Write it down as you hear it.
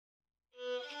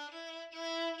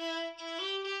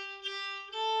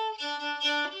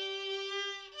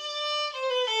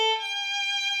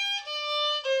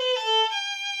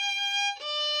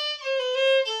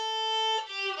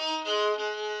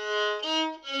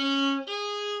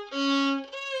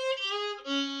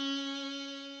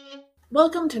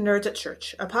Welcome to Nerds at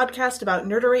Church, a podcast about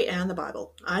nerdery and the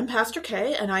Bible. I'm Pastor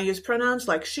Kay, and I use pronouns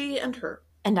like she and her.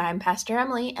 And I'm Pastor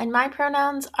Emily, and my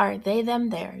pronouns are they, them,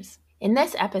 theirs. In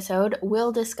this episode,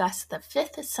 we'll discuss the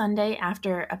fifth Sunday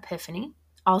after Epiphany,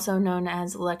 also known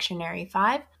as Lectionary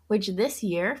 5, which this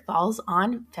year falls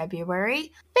on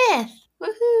February 5th.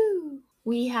 Woohoo!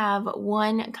 We have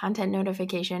one content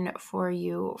notification for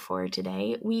you for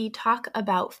today. We talk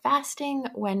about fasting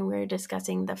when we're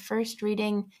discussing the first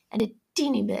reading and a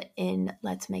teeny bit in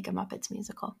Let's Make a Muppets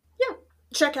musical. Yeah.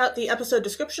 Check out the episode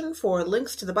description for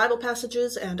links to the Bible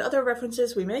passages and other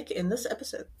references we make in this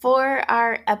episode. For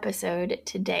our episode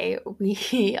today,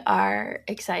 we are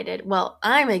excited. Well,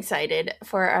 I'm excited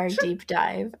for our deep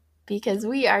dive because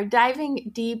we are diving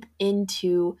deep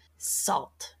into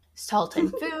salt. Salt in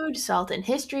food, salt in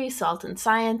history, salt in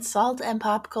science, salt and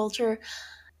pop culture,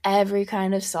 every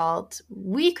kind of salt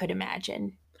we could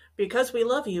imagine. Because we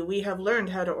love you, we have learned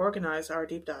how to organize our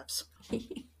deep dives.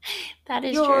 That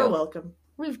is You're true. You're welcome.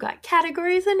 We've got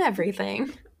categories and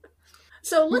everything.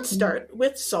 So let's start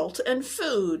with salt and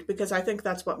food, because I think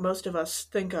that's what most of us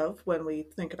think of when we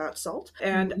think about salt.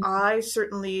 And I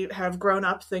certainly have grown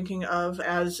up thinking of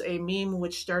as a meme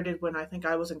which started when I think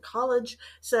I was in college,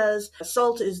 says,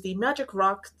 salt is the magic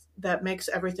rock that makes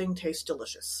everything taste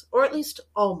delicious. Or at least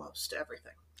almost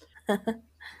everything.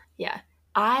 Yeah.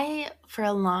 I, for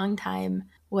a long time,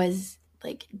 was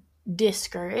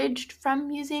discouraged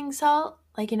from using salt.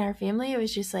 In our family, it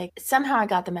was just somehow I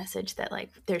got the message that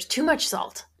there's too much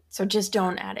salt, so just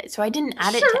don't add it. So I didn't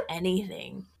add it to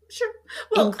anything. Sure.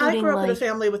 Well, I grew up in a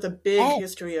family with a big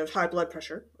history of high blood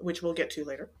pressure, which we'll get to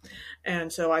later.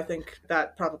 And so I think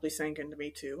that probably sank into me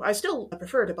too. I still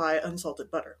prefer to buy unsalted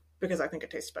butter because I think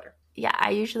it tastes better. Yeah, I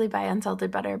usually buy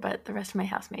unsalted butter, but the rest of my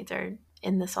housemates are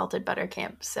in the salted butter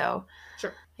camp. So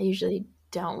sure. I usually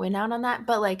don't win out on that.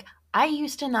 But I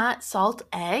used to not salt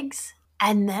eggs.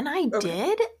 And then I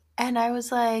did, and I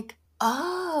was like,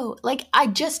 oh, I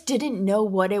just didn't know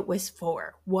what it was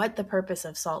for, what the purpose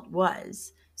of salt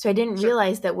was. So I didn't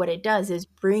realize that what it does is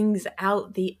brings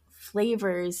out the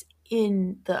flavors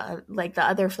in the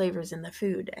other flavors in the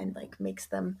food and makes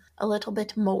them a little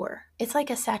bit more. It's like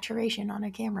a saturation on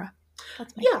a camera.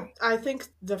 That's my theory. I think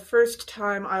the first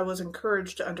time I was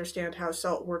encouraged to understand how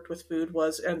salt worked with food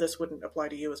was, and this wouldn't apply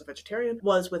to you as a vegetarian,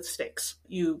 was with steaks.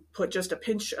 You put just a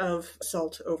pinch of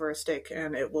salt over a steak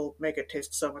and it will make it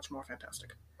taste so much more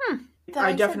fantastic.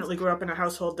 I definitely grew up in a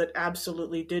household that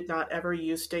absolutely did not ever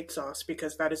use steak sauce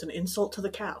because that is an insult to the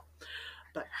cow.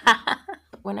 But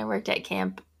when I worked at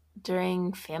camp,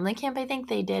 during family camp, I think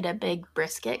they did a big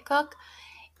brisket cook.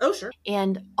 Oh, sure.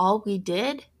 And all we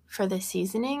did for the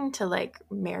seasoning to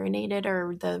marinate it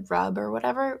or the rub or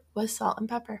whatever was salt and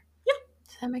pepper. Yeah.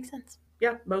 Does that make sense?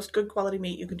 Yeah, most good quality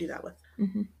meat you can do that with.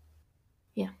 Mm-hmm.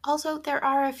 Yeah. Also, there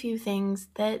are a few things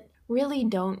that really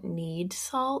don't need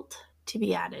salt to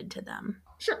be added to them.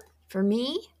 Sure. For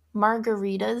me,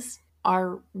 margaritas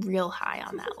are real high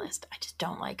on that list. I just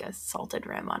don't like a salted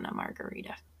rim on a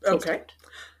margarita. Okay.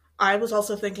 I was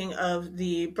also thinking of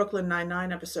the Brooklyn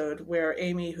Nine-Nine episode where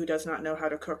Amy, who does not know how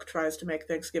to cook, tries to make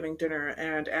Thanksgiving dinner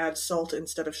and adds salt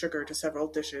instead of sugar to several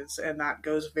dishes, and that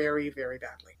goes very, very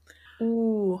badly.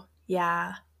 Ooh,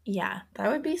 yeah. Yeah,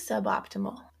 that would be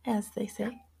suboptimal, as they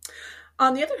say.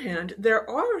 On the other hand, there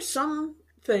are some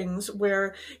things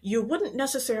where you wouldn't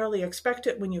necessarily expect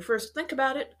it when you first think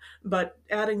about it, but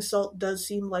adding salt does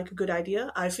seem like a good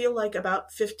idea. I feel like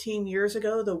about 15 years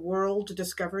ago, the world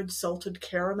discovered salted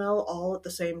caramel all at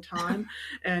the same time,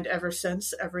 and ever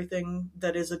since, everything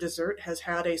that is a dessert has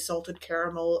had a salted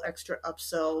caramel extra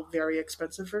upsell, very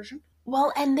expensive version.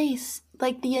 Well, and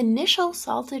the initial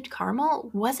salted caramel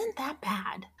wasn't that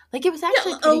bad. It was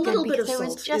actually pretty good because it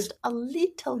was just a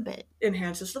little bit.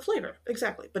 Enhances the flavor,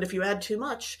 exactly. But if you add too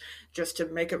much, just to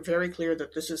make it very clear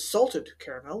that this is salted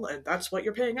caramel and that's what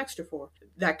you're paying extra for,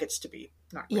 that gets to be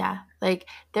not great. Yeah,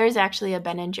 there's actually a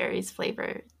Ben & Jerry's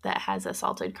flavor that has a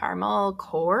salted caramel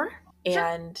core,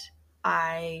 and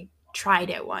I tried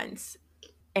it once.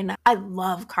 And I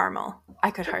love caramel.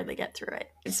 I could hardly get through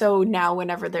it. So now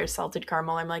whenever there's salted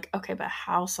caramel, I'm like, okay, but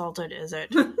how salted is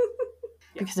it?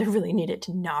 Because I really need it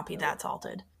to not be that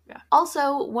salted. Yeah.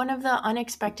 Also, one of the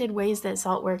unexpected ways that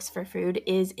salt works for food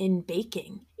is in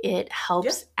baking. It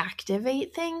helps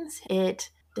activate things. It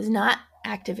does not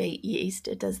activate yeast.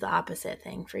 It does the opposite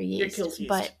thing for yeast. It kills yeast.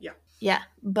 But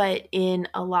but in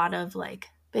a lot of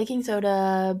baking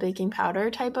soda, baking powder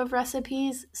type of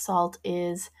recipes, salt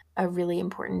is a really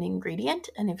important ingredient.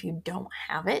 And if you don't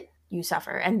have it, you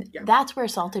suffer. And that's where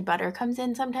salted butter comes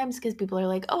in sometimes, because people are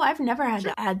like, oh, I've never had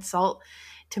to add salt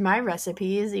to my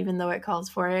recipes, even though it calls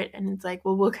for it. And it's like,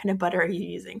 well, what kind of butter are you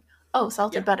using? Oh,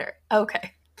 salted Yeah. butter.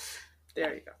 Okay.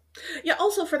 There you go. Yeah,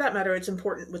 also for that matter, it's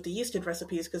important with the yeasted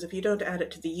recipes because if you don't add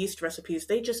it to the yeast recipes,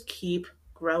 they just keep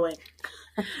growing.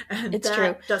 And It's true.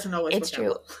 that doesn't always It's work out true.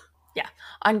 well. Yeah.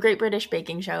 On Great British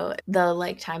Baking Show, the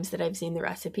like times that I've seen the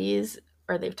recipes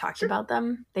or they've talked Sure. about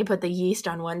them, they put the yeast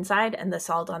on one side and the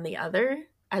salt on the other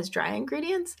as dry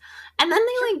ingredients. And then Sure.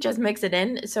 they like just mix it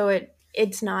in so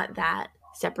it's not that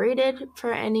separated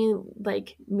for any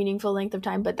like meaningful length of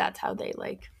time, but that's how they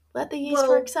like let the yeast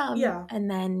work Well, some yeah.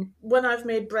 and then When I've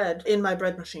made bread in my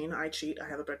bread machine, I cheat, I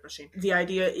have a bread machine. The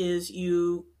idea is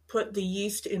you put the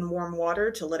yeast in warm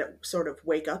water to let it sort of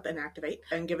wake up and activate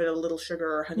and give it a little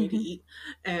sugar or honey to mhm, eat.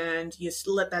 And you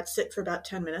let that sit for about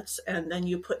 10 minutes. And then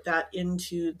you put that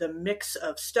into the mix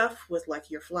of stuff with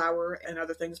like your flour and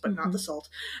other things, but not the mhm. salt.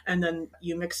 And then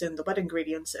you mix in the wet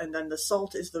ingredients. And then the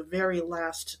salt is the very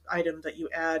last item that you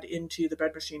add into the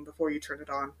bread machine before you turn it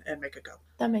on and make it go.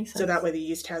 That makes So that sense. way the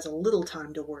yeast has a little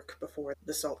time to work before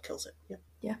the salt kills it. Yeah.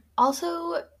 Yeah.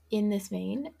 Also, in this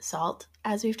vein, salt,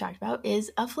 as we've talked about, is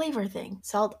a flavor thing.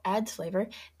 Salt adds flavor.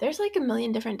 There's like a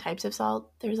million different types of salt.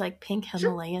 There's like pink Sure.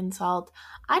 Himalayan salt.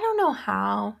 I don't know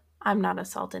how. I'm not a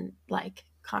salt and like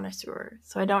connoisseur,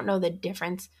 so I don't know the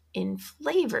difference in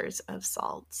flavors of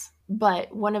salts.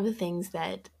 But one of the things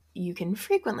that you can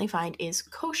frequently find is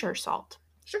kosher salt.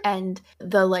 Sure. And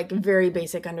the like very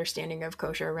basic understanding of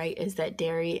kosher, right, is that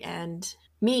dairy and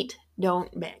meat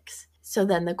don't mix. So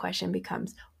then the question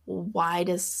becomes, why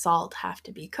does salt have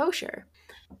to be kosher?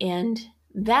 And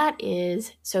that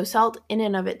is so salt in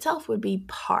and of itself would be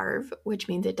parve, which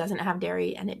means it doesn't have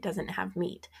dairy and it doesn't have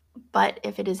meat. But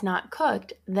if it is not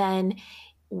cooked, then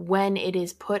when it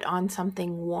is put on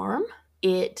something warm,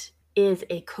 it is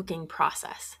a cooking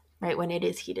process, right? When it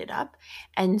is heated up.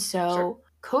 And so Sure.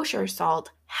 kosher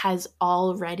salt has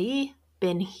already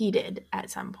been heated at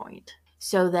some point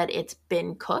so that it's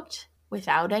been cooked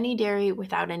without any dairy,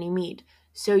 without any meat.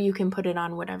 So you can put it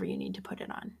on whatever you need to put it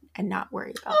on and not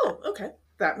worry about that. Oh, okay.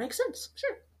 That makes sense.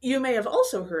 Sure. You may have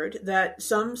also heard that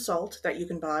some salt that you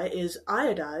can buy is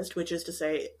iodized, which is to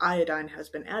say iodine has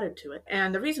been added to it.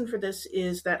 And the reason for this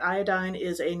is that iodine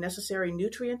is a necessary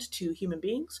nutrient to human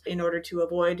beings in order to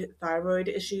avoid thyroid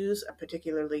issues,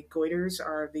 particularly goiters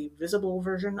are the visible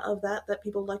version of that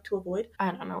people like to avoid. I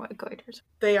don't know what goiters.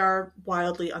 They are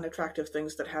wildly unattractive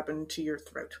things that happen to your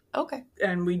throat. Okay.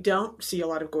 And we don't see a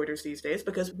lot of goiters these days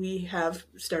because we have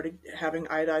started having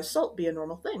iodized salt be a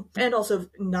normal thing. And also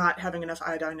not having enough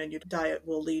iodine in your diet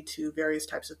will lead to various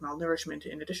types of malnourishment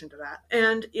in addition to that.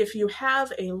 And if you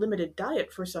have a limited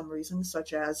diet for some reason,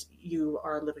 such as you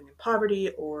are living in poverty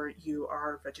or you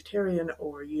are vegetarian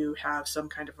or you have some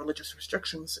kind of religious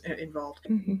restrictions involved,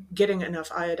 getting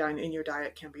enough iodine in your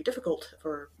diet can be difficult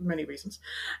for many reasons.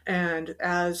 And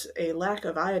as a lack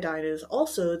of iodine is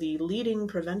also the leading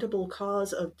preventable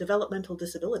cause of developmental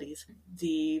disabilities,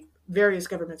 the various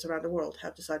governments around the world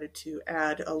have decided to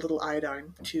add a little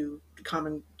iodine to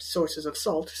common sources of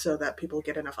salt so that people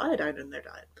get enough iodine in their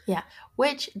diet. Yeah.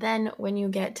 Which then when you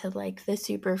get to like the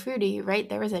super foodie, right?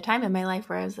 There was a time in my life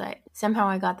where I was like, somehow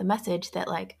I got the message that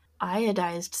like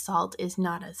iodized salt is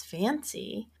not as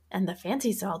fancy and the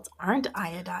fancy salts aren't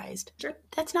iodized. Sure.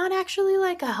 That's not actually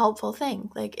like a helpful thing.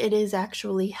 Like it is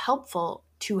actually helpful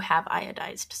to have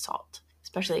iodized salt,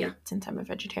 especially since I'm a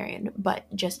vegetarian, but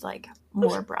just like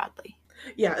more broadly.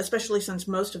 Yeah, especially since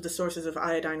most of the sources of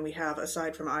iodine we have,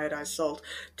 aside from iodized salt,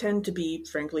 tend to be,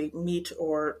 frankly, meat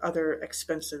or other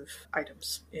expensive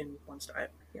items in one's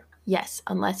diet. Yeah. Yes,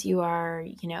 unless you are,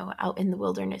 out in the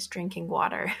wilderness drinking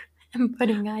water and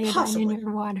putting iodine Possibly. in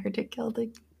your water to kill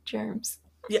the germs.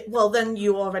 Yeah, well, then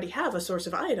you already have a source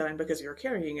of iodine because you're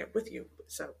carrying it with you.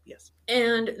 So, yes.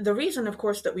 And the reason, of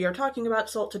course, that we are talking about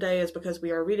salt today is because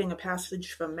we are reading a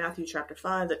passage from Matthew chapter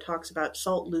 5 that talks about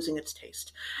salt losing its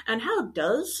taste. And how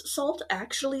does salt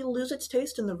actually lose its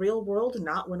taste in the real world,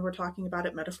 not when we're talking about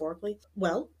it metaphorically?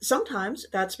 Well, sometimes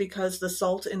that's because the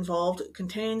salt involved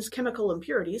contains chemical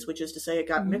impurities, which is to say it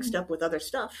got mixed up with other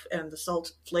stuff, and the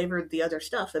salt flavored the other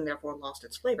stuff and therefore lost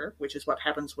its flavor, which is what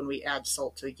happens when we add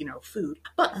salt to, food.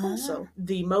 But also,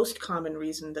 the most common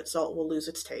reason that salt will lose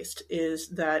its taste is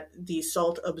that the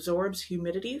salt absorbs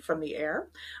humidity from the air,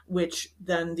 which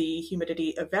then the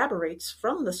humidity evaporates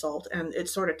from the salt and it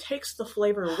sort of takes the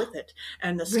flavor with it.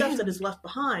 And the stuff that is left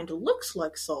behind looks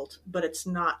like salt, but it's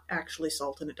not actually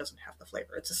salt and it doesn't have the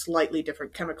flavor. It's a slightly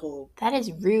different chemical. That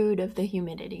is rude of the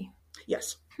humidity.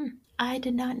 Yes. I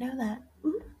did not know that.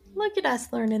 Look at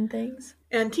us learning things.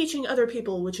 And teaching other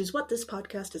people, which is what this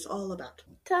podcast is all about.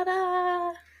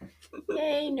 Ta-da!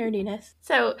 Yay, nerdiness.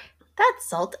 So that's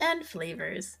salt and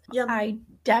flavors. Yum. I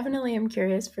definitely am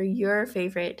curious for your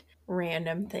favorite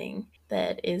random thing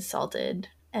that is salted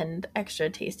and extra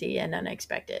tasty and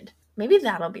unexpected. Maybe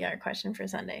that'll be our question for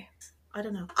Sunday. I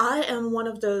don't know. I am one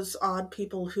of those odd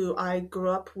people who I grew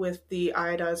up with the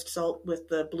iodized salt with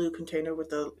the blue container with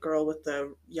the girl with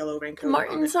the yellow raincoat.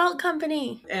 Morton Salt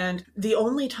Company. And the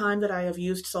only time that I have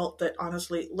used salt that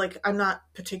honestly, like, I'm not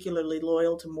particularly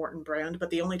loyal to Morton brand, but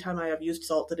the only time I have used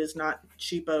salt that is not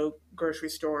cheapo grocery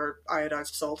store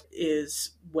iodized salt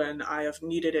is when I have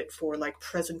needed it for like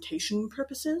presentation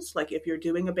purposes. Like if you're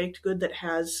doing a baked good that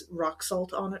has rock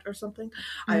salt on it or something,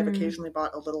 I have occasionally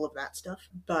bought a little of that stuff.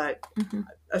 But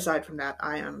aside from that,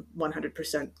 I am 100%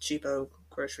 cheapo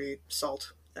grocery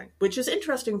salt thing, which is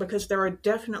interesting because there are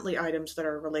definitely items that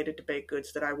are related to baked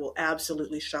goods that I will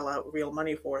absolutely shell out real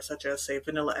money for, such as, say,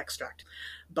 vanilla extract.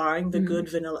 Buying the good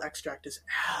vanilla extract is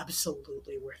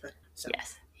absolutely worth it. So.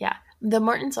 Yes. Yeah. The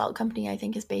Morton Salt Company, I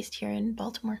think, is based here in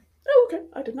Baltimore. Oh, okay.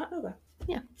 I did not know that.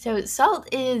 Yeah. So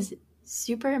salt is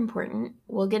super important.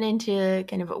 We'll get into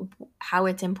kind of how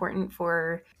it's important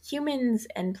for humans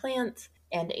and plants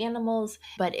and animals,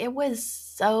 but it was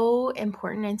so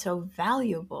important and so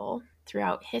valuable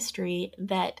throughout history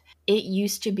that it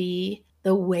used to be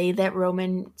the way that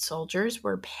Roman soldiers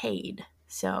were paid.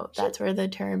 So that's where the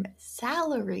term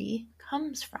salary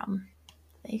comes from.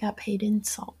 They got paid in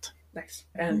salt. Nice.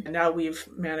 And now we've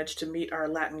managed to meet our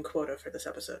Latin quota for this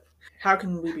episode. How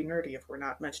can we be nerdy if we're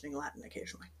not mentioning Latin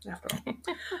occasionally, after all?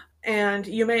 And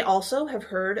you may also have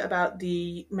heard about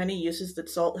the many uses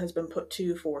that salt has been put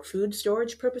to for food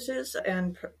storage purposes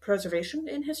and preservation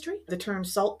in history. The term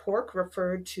salt pork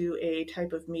referred to a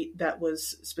type of meat that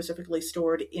was specifically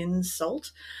stored in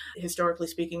salt. Historically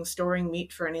speaking, storing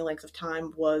meat for any length of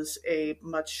time was a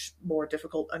much more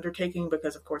difficult undertaking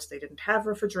because, of course, they didn't have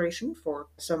refrigeration for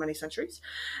so many centuries.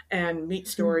 And meat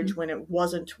storage when it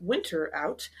wasn't winter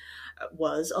out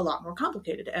was a lot more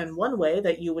complicated. And one way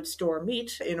that you would store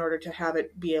meat in order to have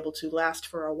it be able to last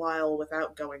for a while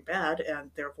without going bad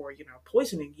and therefore,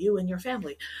 poisoning you and your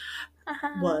family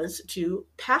was to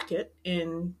pack it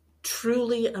in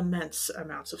truly immense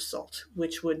amounts of salt,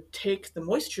 which would take the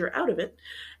moisture out of it.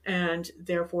 And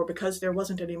therefore, because there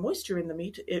wasn't any moisture in the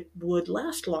meat, it would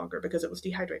last longer because it was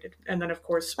dehydrated. And then, of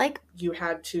course, you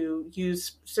had to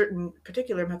use certain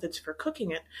particular methods for cooking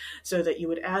it so that you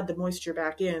would add the moisture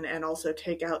back in and also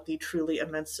take out the truly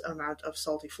immense amount of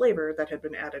salty flavor that had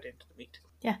been added into the meat.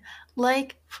 Yeah.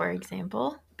 Like, for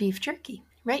example, beef jerky.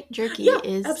 Right? Jerky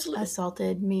is absolutely a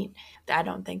salted meat. I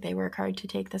don't think they work hard to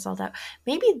take the salt out.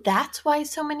 Maybe that's why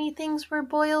so many things were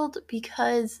boiled,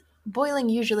 because boiling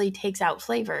usually takes out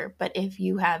flavor. But if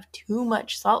you have too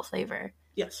much salt flavor,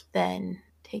 then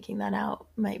taking that out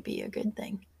might be a good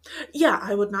thing. Yeah,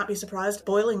 I would not be surprised.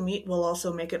 Boiling meat will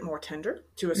also make it more tender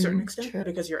to a certain extent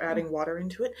because you're adding water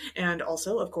into it. And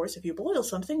also, of course, if you boil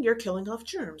something, you're killing off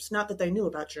germs. Not that they knew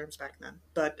about germs back then,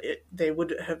 but they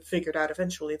would have figured out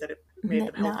eventually that it made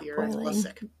them healthier and less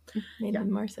sick. Made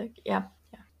them more sick. Yeah.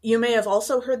 You may have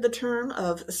also heard the term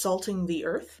of salting the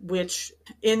earth, which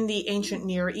in the ancient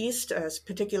Near East,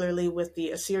 particularly with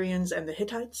the Assyrians and the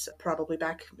Hittites, probably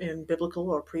back in biblical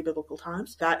or pre-biblical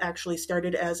times, that actually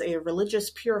started as a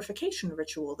religious purification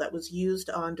ritual that was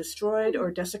used on destroyed or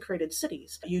desecrated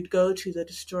cities. You'd go to the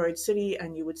destroyed city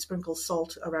and you would sprinkle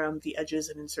salt around the edges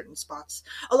and in certain spots,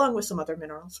 along with some other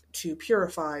minerals, to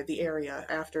purify the area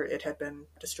after it had been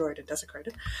destroyed and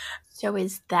desecrated. So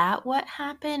is that what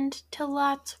happened to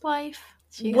Lot's wife?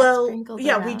 We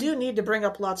do need to bring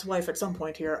up Lot's wife at some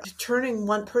point here. Turning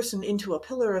one person into a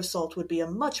pillar of salt would be a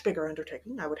much bigger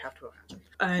undertaking, I would have to imagine.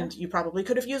 And you probably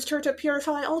could have used her to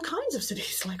purify all kinds of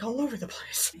cities, like all over the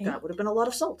place. Okay. That would have been a lot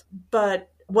of salt. But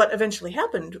what eventually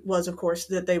happened was, of course,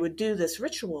 that they would do this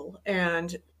ritual,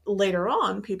 and later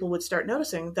on, people would start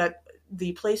noticing that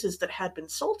the places that had been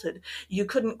salted, you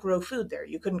couldn't grow food there.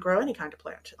 You couldn't grow any kind of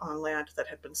plant on land that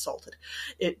had been salted.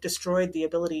 It destroyed the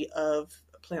ability of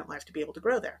plant life to be able to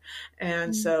grow there.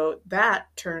 And so that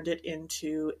turned it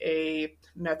into a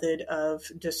method of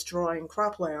destroying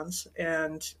croplands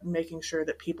and making sure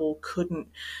that people couldn't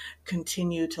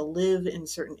continue to live in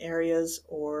certain areas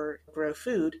or grow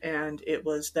food. And it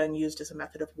was then used as a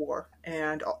method of war.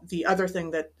 And the other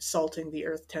thing that salting the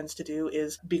earth tends to do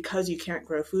is, because you can't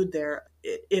grow food there,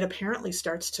 it apparently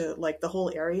starts to, the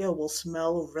whole area will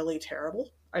smell really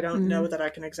terrible. I don't know that I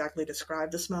can exactly describe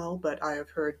the smell, but I have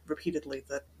heard repeatedly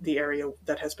that the area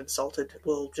that has been salted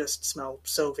will just smell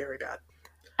so very bad.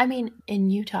 I mean, in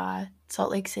Utah, Salt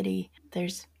Lake City,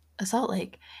 there's a salt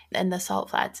lake and the salt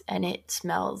flats, and it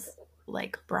smells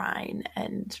like brine.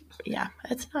 And yeah,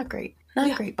 it's not great.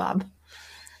 Not great, Bob.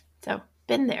 So,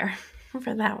 been there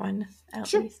for that one,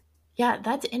 at least. Yeah,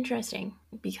 that's interesting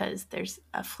because there's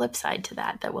a flip side to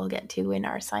that we'll get to in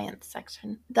our science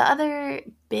section. The other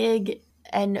big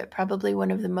and probably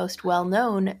one of the most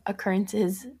well-known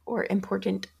occurrences or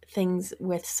important things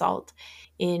with salt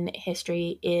in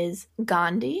history is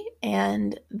Gandhi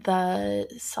and the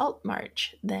Salt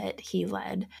March that he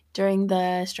led during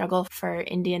the struggle for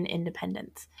Indian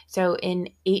independence. So in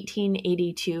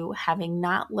 1882, having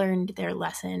not learned their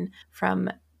lesson from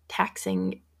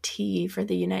taxing tea for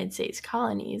the United States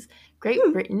colonies, Great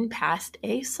Britain passed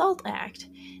a Salt Act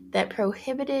that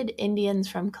prohibited Indians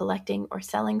from collecting or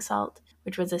selling salt,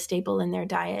 which was a staple in their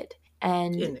diet.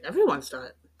 And in everyone's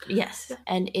diet. Yes, yeah.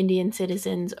 And Indian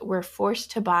citizens were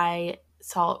forced to buy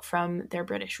salt from their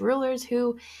British rulers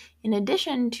who, in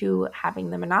addition to having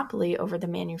the monopoly over the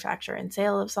manufacture and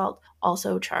sale of salt,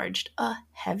 also charged a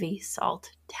heavy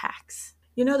salt tax.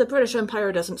 You know, the British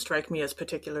Empire doesn't strike me as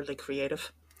particularly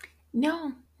creative.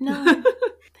 No. No.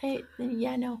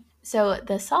 So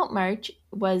the Salt March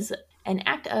was an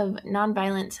act of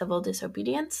nonviolent civil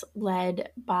disobedience led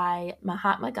by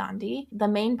Mahatma Gandhi. The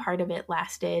main part of it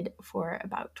lasted for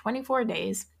about 24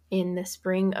 days in the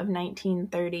spring of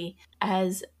 1930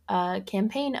 as a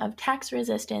campaign of tax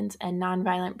resistance and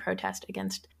nonviolent protest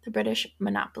against the British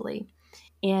monopoly.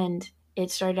 And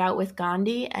it started out with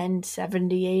Gandhi and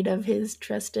 78 of his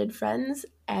trusted friends,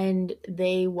 and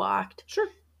they walked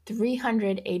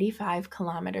 385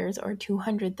 kilometers or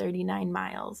 239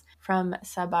 miles from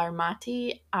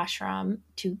Sabarmati Ashram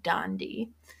to Dandi,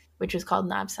 which was called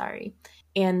Navsari.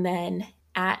 And then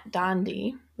at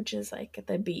Dandi, which is like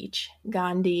the beach,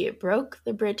 Gandhi broke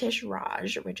the British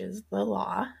Raj, which is the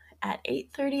law, at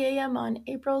 8:30 a.m. on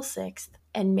April 6th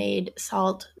and made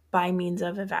salt by means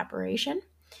of evaporation.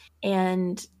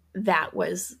 And that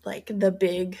was like the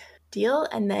big deal,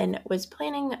 and then was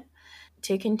planning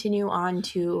to continue on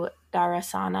to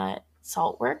Dharasana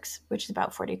Salt Works, which is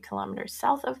about 40 kilometers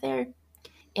south of there.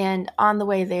 And on the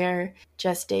way there,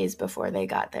 just days before they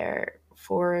got there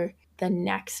for the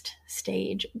next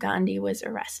stage, Gandhi was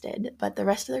arrested. But the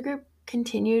rest of the group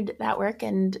continued that work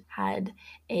and had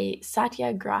a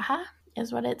satyagraha,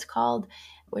 is what it's called,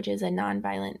 which is a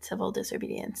nonviolent civil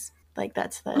disobedience. Like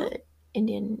that's the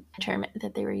Indian term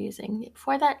that they were using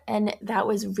for that. And that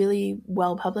was really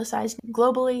well publicized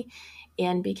globally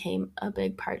and became a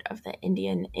big part of the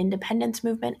Indian independence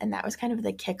movement. And that was kind of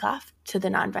the kickoff to the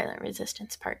nonviolent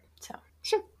resistance part. So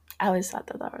I always thought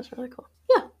that was really cool.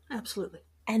 Yeah, absolutely.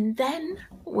 And then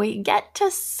we get to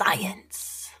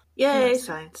science. Yay,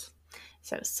 science.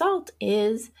 So salt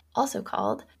is also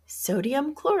called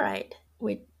sodium chloride,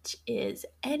 which is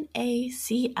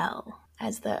NaCl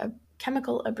as the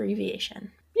chemical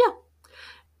abbreviation. Yeah.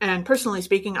 And personally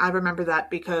speaking, I remember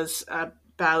that because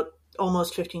about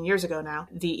almost 15 years ago now,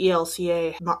 the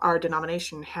ELCA, our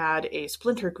denomination, had a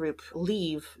splinter group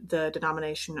leave the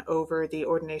denomination over the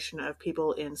ordination of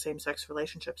people in same-sex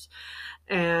relationships.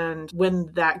 And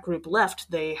when that group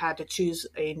left, they had to choose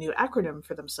a new acronym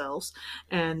for themselves,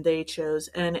 and they chose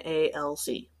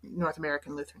NALC, North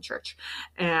American Lutheran Church.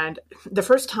 And the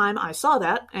first time I saw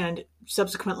that, and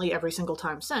subsequently every single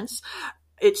time since,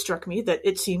 it struck me that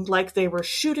it seemed like they were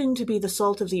shooting to be the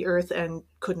salt of the earth and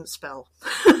couldn't spell.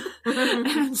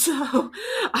 And so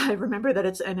I remember that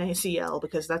it's NaCl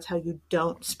because that's how you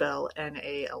don't spell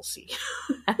NALC.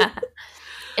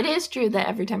 It is true that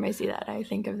every time I see that, I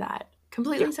think of that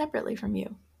completely separately from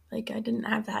you. Like I didn't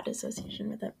have that association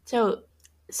with it. So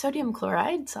sodium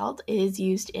chloride salt is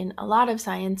used in a lot of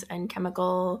science and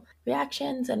chemical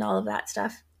reactions and all of that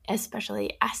stuff,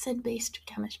 especially acid-based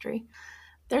chemistry.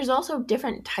 There's also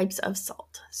different types of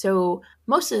salt. So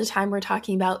most of the time we're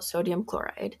talking about sodium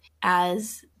chloride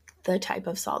as the type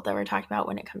of salt that we're talking about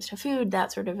when it comes to food,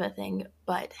 that sort of a thing.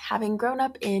 But having grown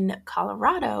up in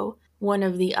Colorado, one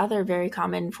of the other very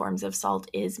common forms of salt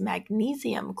is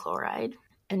magnesium chloride.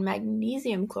 And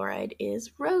magnesium chloride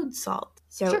is road salt.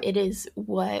 So it is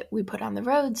what we put on the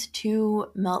roads to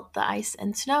melt the ice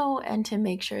and snow and to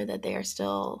make sure that they are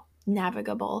still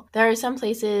navigable. There are some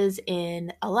places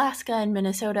in Alaska and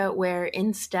Minnesota where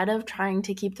instead of trying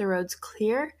to keep the roads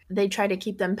clear, they try to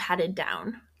keep them padded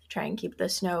down. Try and keep the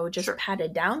snow just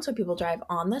padded down so people drive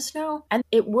on the snow. And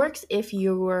it works if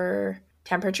your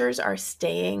temperatures are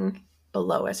staying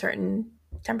below a certain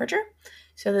temperature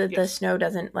so that the snow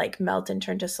doesn't like melt and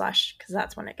turn to slush, because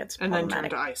that's when it gets problematic. And then turn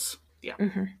to ice. Yeah.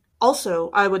 Mm-hmm. Also,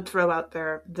 I would throw out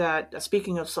there that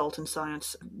speaking of salt and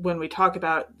science, when we talk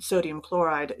about sodium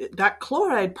chloride, that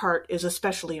chloride part is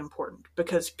especially important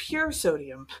because pure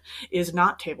sodium is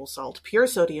not table salt. Pure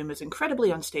sodium is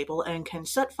incredibly unstable and can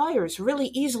set fires really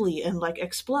easily and like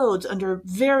explodes under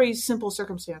very simple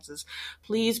circumstances.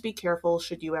 Please be careful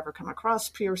should you ever come across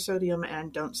pure sodium,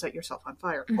 and don't set yourself on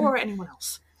fire or anyone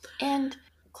else. And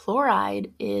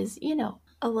chloride is,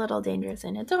 a little dangerous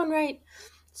in its own right.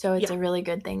 So it's a really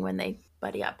good thing when they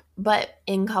buddy up. But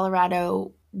in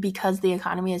Colorado, because the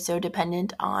economy is so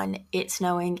dependent on it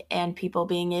snowing and people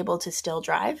being able to still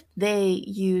drive, they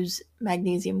use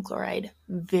magnesium chloride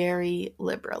very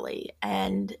liberally.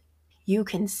 And you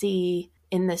can see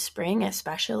in the spring,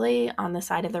 especially on the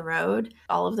side of the road,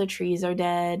 all of the trees are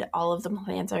dead, all of the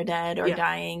plants are dead or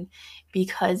dying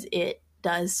because it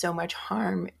does so much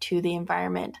harm to the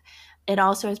environment. It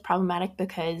also is problematic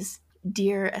because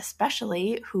deer,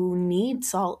 especially, who need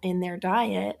salt in their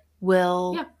diet,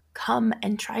 will come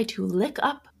and try to lick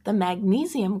up the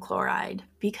magnesium chloride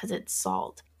because it's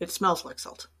salt. It smells like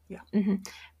salt. Yeah. Mm-hmm.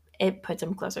 It puts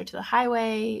them closer to the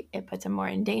highway. It puts them more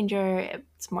in danger.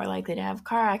 It's more likely to have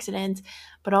car accidents.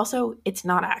 But also, it's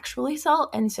not actually salt,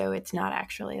 and so it's not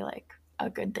actually like a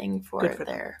good thing for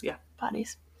their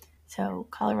bodies. So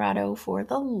Colorado for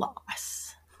the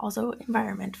loss. Also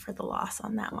environment for the loss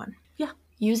on that one. Yeah.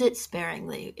 Use it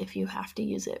sparingly if you have to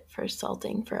use it for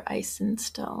salting for ice and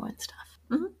snow and stuff.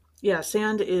 Mm-hmm. Yeah,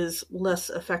 sand is less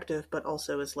effective, but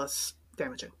also is less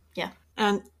damaging. Yeah.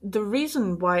 And the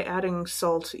reason why adding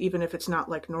salt, even if it's not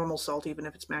like normal salt, even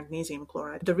if it's magnesium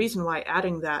chloride, the reason why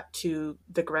adding that to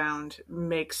the ground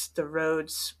makes the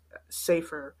roads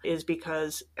safer is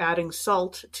because adding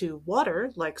salt to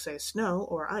water, like say snow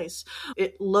or ice,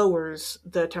 it lowers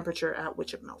the temperature at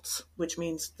which it melts, which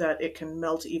means that it can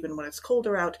melt even when it's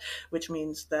colder out, which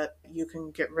means that you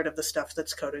can get rid of the stuff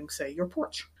that's coating, say, your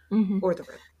porch or the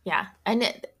road. Yeah.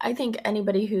 And I think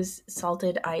anybody who's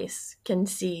salted ice can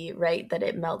see, right, that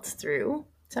it melts through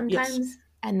sometimes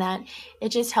and that it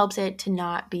just helps it to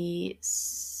not be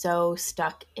so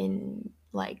stuck in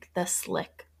like the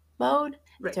slick mode.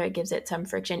 Right. So it gives it some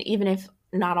friction. Even if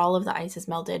not all of the ice is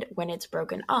melted, when it's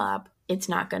broken up, it's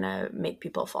not going to make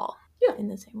people fall in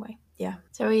the same way. Yeah.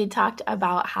 So we talked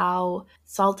about how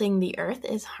salting the earth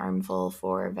is harmful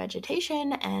for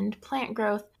vegetation and plant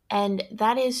growth. And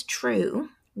that is true.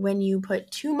 When you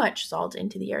put too much salt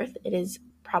into the earth, it is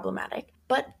problematic.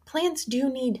 But plants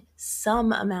do need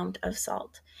some amount of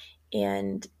salt.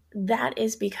 And that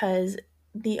is because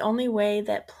the only way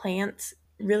that plants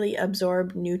really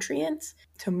absorb nutrients,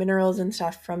 so minerals and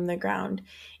stuff from the ground,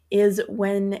 is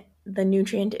when the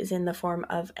nutrient is in the form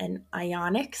of an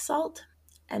ionic salt.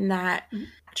 And that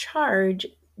charge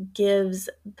gives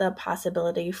the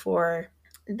possibility for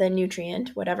the nutrient,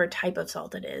 whatever type of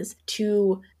salt it is,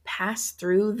 to pass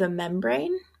through the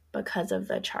membrane because of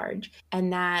the charge.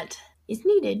 And that is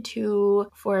needed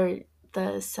for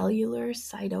the cellular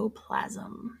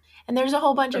cytoplasm. And there's a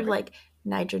whole bunch of like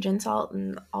nitrogen salt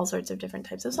and all sorts of different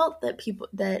types of salt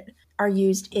that are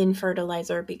used in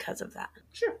fertilizer because of that.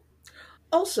 Sure.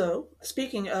 Also,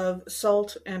 speaking of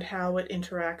salt and how it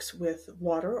interacts with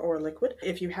water or liquid,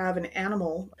 if you have an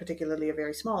animal, particularly a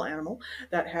very small animal,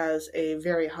 that has a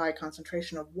very high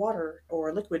concentration of water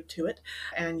or liquid to it,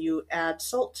 and you add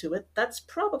salt to it, that's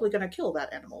probably going to kill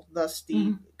that animal. Thus,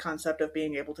 the concept of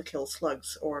being able to kill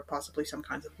slugs or possibly some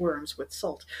kinds of worms with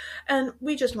salt. And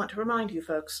we just want to remind you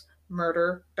folks,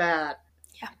 murder, bad.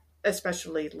 Yeah.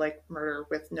 Especially like murder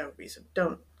with no reason.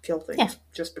 Don't kill things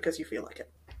just because you feel like it.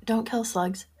 Don't kill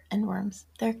slugs and worms.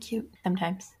 They're cute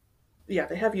sometimes. Yeah,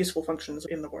 they have useful functions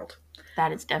in the world.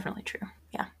 That is definitely true.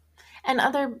 Yeah. And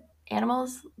other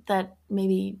animals that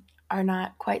maybe are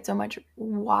not quite so much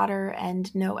water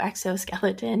and no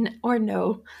exoskeleton or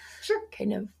no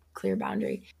kind of clear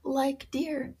boundary, like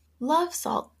deer, love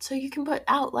salt. So you can put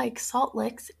out like salt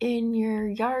licks in your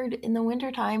yard in the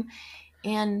wintertime.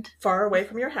 And far away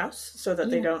from your house so that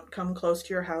they don't come close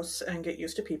to your house and get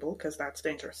used to people, because that's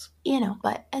dangerous.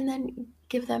 And then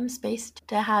give them space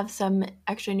to have some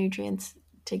extra nutrients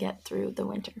to get through the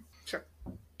winter. Sure.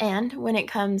 And when it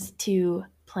comes to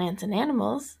plants and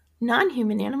animals,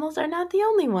 non-human animals are not the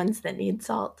only ones that need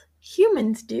salt.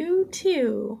 Humans do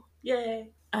too. Yay.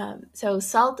 So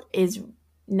salt is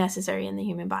necessary in the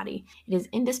human body. It is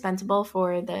indispensable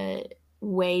for the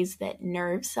ways that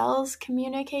nerve cells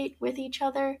communicate with each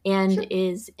other and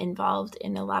is involved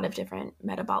in a lot of different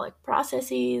metabolic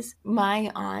processes. My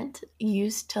aunt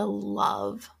used to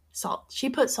love salt.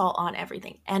 She put salt on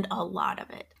everything and a lot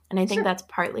of it. And I think that's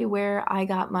partly where I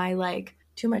got my like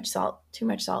too much salt,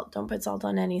 don't put salt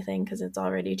on anything because it's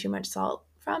already too much salt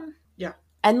from. Yeah.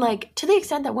 And like to the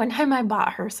extent that one time I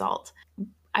bought her salt,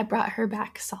 I brought her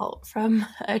back salt from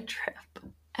a trip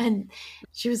and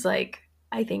she was like,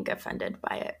 I think, offended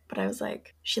by it. But I was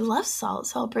like, she loves salt,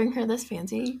 so I'll bring her this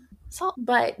fancy salt.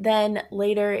 But then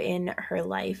later in her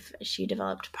life, she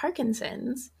developed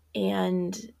Parkinson's,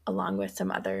 and along with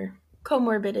some other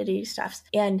comorbidity stuffs.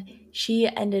 And she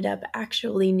ended up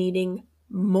actually needing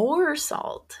more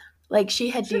salt. Like, she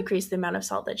had decreased the amount of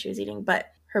salt that she was eating, but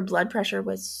her blood pressure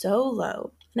was so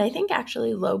low. And I think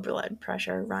actually low blood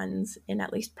pressure runs in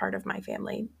at least part of my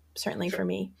family, certainly for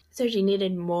me. So she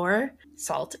needed more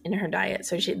salt in her diet.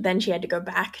 So she had to go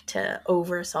back to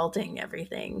over salting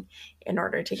everything in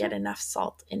order to get enough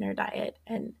salt in her diet.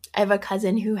 And I have a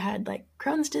cousin who had like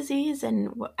Crohn's disease, and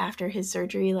after his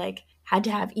surgery, like had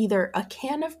to have either a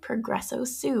can of Progresso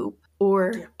soup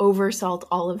or over salt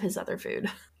all of his other food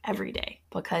every day,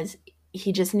 because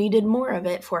he just needed more of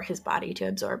it for his body to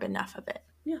absorb enough of it.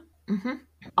 Yeah. Mm-hmm.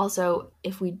 Also,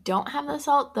 if we don't have the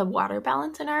salt, the water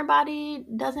balance in our body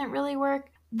doesn't really work.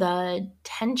 The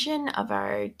tension of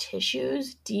our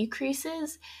tissues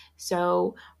decreases,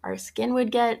 so our skin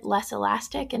would get less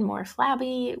elastic and more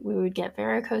flabby. We would get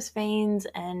varicose veins,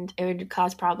 and it would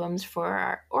cause problems for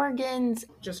our organs.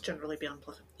 Just generally be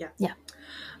unpleasant. Yeah. Yeah.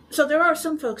 So there are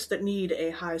some folks that need a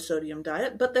high sodium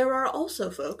diet, but there are also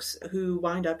folks who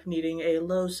wind up needing a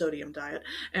low sodium diet.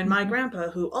 And my grandpa,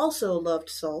 who also loved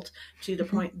salt to the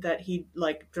point that he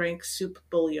like drank soup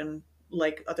bouillon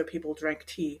like other people drank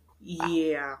tea.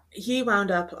 Yeah. He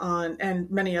wound up on, and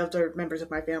many other members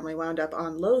of my family wound up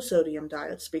on low sodium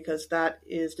diets, because that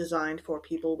is designed for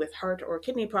people with heart or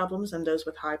kidney problems and those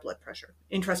with high blood pressure.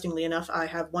 Interestingly enough, I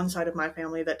have one side of my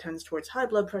family that tends towards high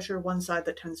blood pressure, one side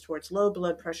that tends towards low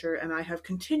blood pressure, and I have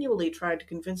continually tried to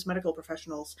convince medical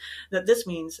professionals that this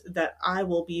means that I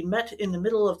will be met in the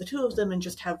middle of the two of them and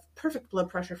just have perfect blood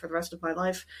pressure for the rest of my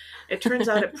life. It turns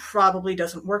out it probably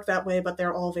doesn't work that way, but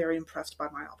they're all very impressed by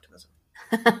my optimism.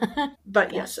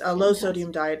 But yes, a low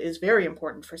sodium diet is very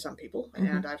important for some people,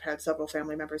 and I've had several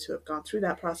family members who have gone through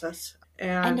that process.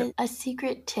 And a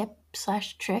secret tip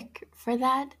 / trick for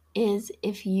that is,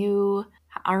 if you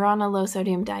are on a low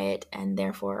sodium diet and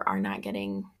therefore are not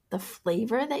getting the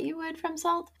flavor that you would from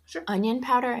salt, onion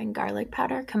powder and garlic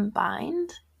powder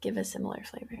combined give a similar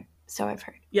flavor. So I've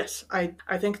heard. Yes, I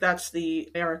think that's the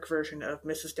Eric version of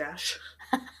Mrs. Dash,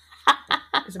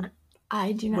 isn't it?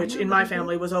 I do not Which know in my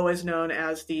family was always known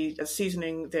as the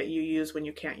seasoning that you use when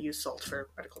you can't use salt for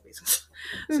medical reasons.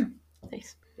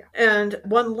 Nice. Yeah. And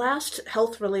one last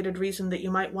health-related reason that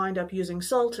you might wind up using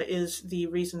salt is the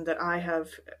reason that I have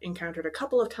encountered a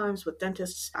couple of times with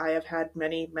dentists. I have had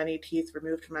many, many teeth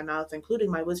removed from my mouth,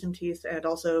 including my wisdom teeth, and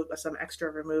also some extra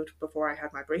removed before I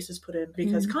had my braces put in.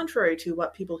 Because contrary to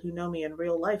what people who know me in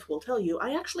real life will tell you,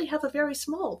 I actually have a very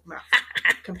small mouth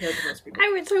compared to most people. I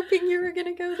was hoping you were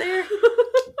going to go there.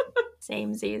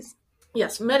 Samesies.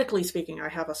 Yes, medically speaking, I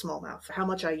have a small mouth. How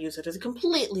much I use it is a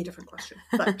completely different question.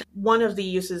 But one of the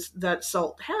uses that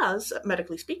salt has,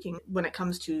 medically speaking, when it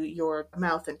comes to your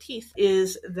mouth and teeth,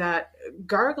 is that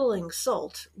gargling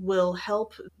salt will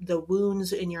help the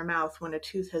wounds in your mouth when a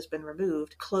tooth has been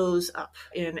removed close up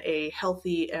in a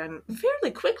healthy and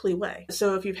fairly quickly way.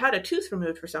 So if you've had a tooth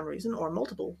removed for some reason, or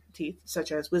multiple teeth,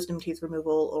 such as wisdom teeth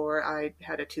removal, or I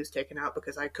had a tooth taken out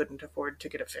because I couldn't afford to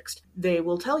get it fixed, they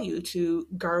will tell you to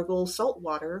gargle salt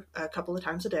water a couple of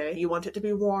times a day. You want it to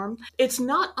be warm. It's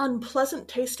not unpleasant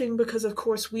tasting because, of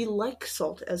course, we like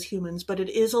salt as humans, but it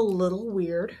is a little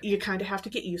weird. You kind of have to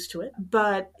get used to it.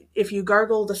 But if you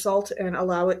gargle the salt and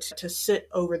allow it to sit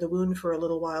over the wound for a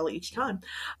little while each time,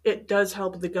 it does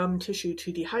help the gum tissue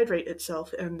to dehydrate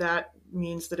itself, and that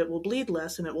means that it will bleed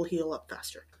less and it will heal up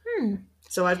faster.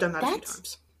 So I've done that a few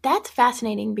times. That's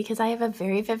fascinating, because I have a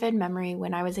very vivid memory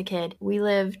when I was a kid. We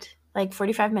lived like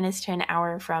 45 minutes to an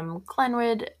hour from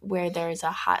Glenwood, where there's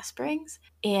a hot springs.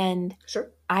 And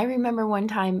I remember one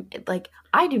time, like,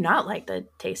 I do not like the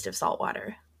taste of salt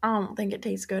water. I don't think it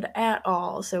tastes good at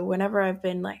all. So whenever I've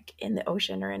been like in the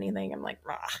ocean or anything, I'm like,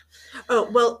 rah. Oh,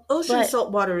 well, ocean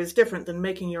salt water is different than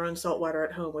making your own salt water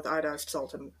at home with iodized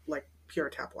salt and like pure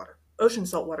tap water. Ocean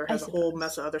salt water has a whole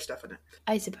mess of other stuff in it.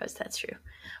 I suppose that's true.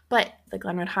 But the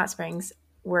Glenwood hot springs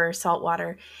were salt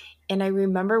water. And I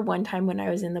remember one time when I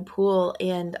was in the pool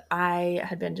and I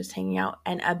had been just hanging out,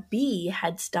 and a bee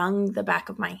had stung the back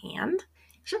of my hand.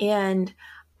 And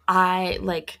I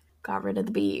like got rid of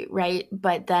the bee, right?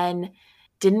 But then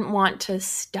didn't want to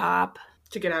stop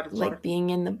to get out of the water.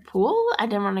 Being in the pool. I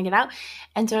didn't want to get out.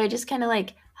 And so I just kind of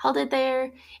like held it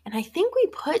there. And I think we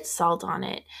put salt on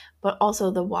it, but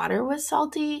also the water was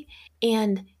salty.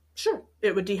 And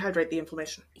it would dehydrate the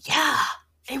inflammation. Yeah,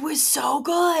 it was so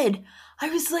good. I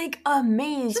was like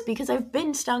amazed, because I've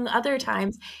been stung other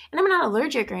times and I'm not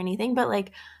allergic or anything, but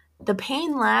like the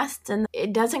pain lasts and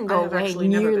it doesn't I go have away actually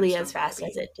never been nearly stung as by a fast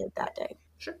as bee. it did that day.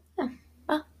 Sure.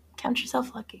 Well, count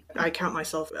yourself lucky. I count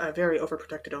myself a very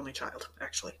overprotected only child,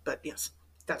 actually. But yes,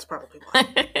 that's probably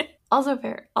why. Also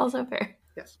fair. Also fair.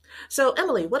 Yes. So,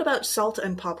 Emily, what about salt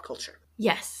and pop culture?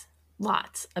 Yes,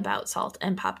 lots about salt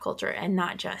and pop culture, and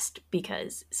not just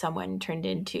because someone turned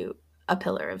into a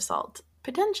pillar of salt,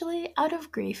 potentially out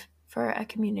of grief for a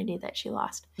community that she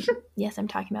lost. Sure. Yes, I'm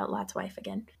talking about Lot's wife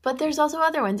again. But there's also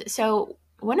other ones. So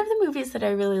one of the movies that I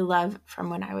really love from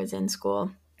when I was in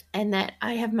school, and that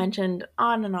I have mentioned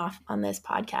on and off on this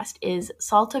podcast, is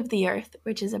Salt of the Earth,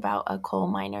 which is about a coal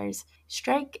miner's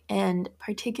strike, and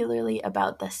particularly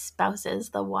about the spouses,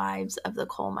 the wives of the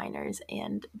coal miners,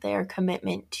 and their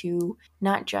commitment to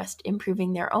not just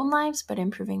improving their own lives, but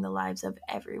improving the lives of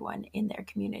everyone in their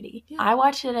community. Yeah. I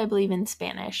watched it, I believe, in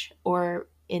Spanish, or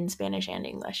in Spanish and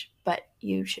English, but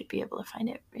you should be able to find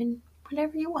it in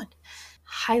whatever you want.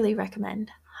 Highly recommend.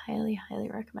 Highly, highly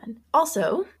recommend.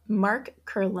 Also, Mark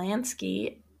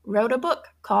Kurlansky wrote a book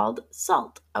called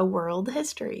Salt, A World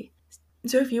History.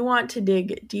 So if you want to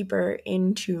dig deeper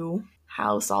into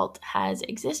how salt has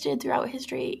existed throughout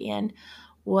history and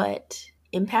what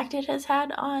impact it has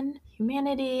had on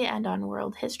humanity and on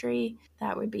world history,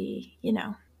 that would be,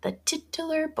 the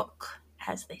titular book,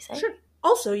 as they say. Sure.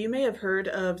 Also, you may have heard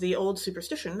of the old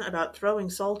superstition about throwing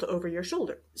salt over your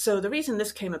shoulder. So the reason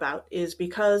this came about is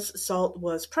because salt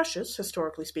was precious,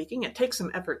 historically speaking. It takes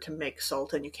some effort to make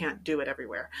salt, and you can't do it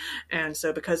everywhere. And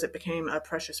so because it became a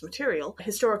precious material,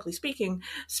 historically speaking,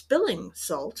 spilling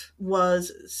salt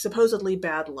was supposedly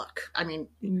bad luck. I mean,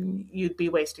 you'd be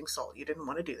wasting salt. You didn't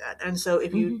want to do that. And so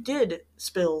if you did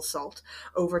spill salt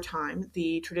over time,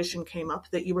 the tradition came up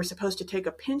that you were supposed to take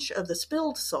a pinch of the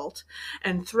spilled salt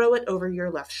and throw it over your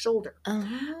left shoulder.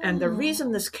 And the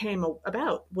reason this came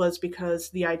about was because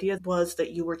the idea was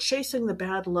that you were chasing the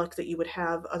bad luck that you would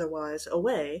have otherwise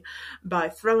away by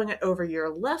throwing it over your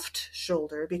left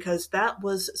shoulder, because that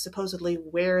was supposedly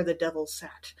where the devil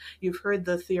sat. You've heard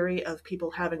the theory of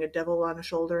people having a devil on a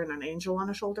shoulder and an angel on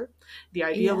a shoulder. The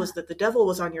idea was that the devil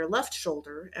was on your left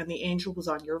shoulder and the angel was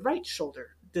on your right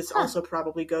shoulder. This also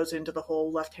probably goes into the whole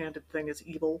left-handed thing is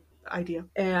evil idea.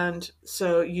 And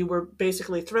so you were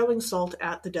basically throwing salt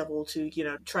at the devil to,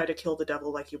 try to kill the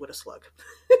devil like you would a slug.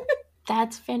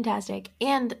 That's fantastic.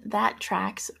 And that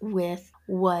tracks with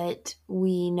what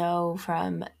we know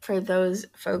for those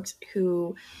folks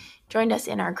who joined us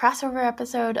in our crossover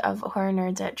episode of Horror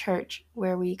Nerds at Church,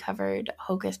 where we covered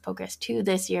Hocus Pocus 2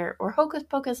 this year, or Hocus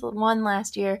Pocus 1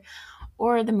 last year,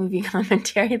 or the movie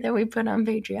commentary that we put on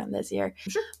Patreon this year.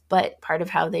 Sure. But part of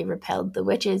how they repelled the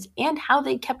witches and how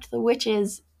they kept the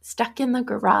witches stuck in the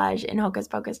garage in Hocus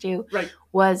Pocus 2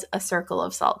 was a circle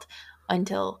of salt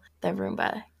until the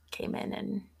Roomba came in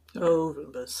and...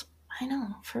 Roombas. I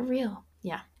know, for real.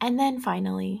 Yeah. And then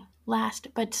finally, last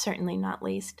but certainly not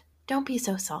least, don't be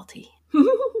so salty.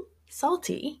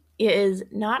 Salty is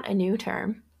not a new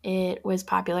term. It was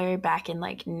popular back in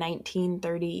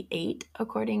 1938,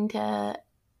 according to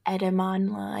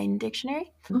Etymon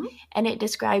Dictionary. And it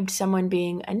described someone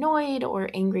being annoyed or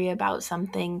angry about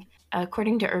something.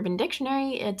 According to Urban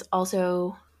Dictionary, it's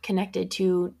also connected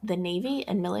to the Navy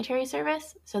and military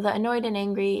service. So the annoyed and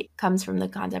angry comes from the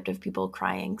concept of people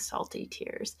crying salty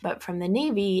tears. But from the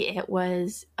Navy, it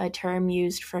was a term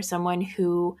used for someone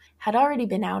who had already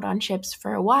been out on ships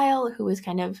for a while, who was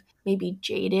kind of maybe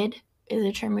jaded, is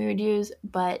a term we would use,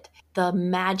 but the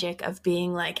magic of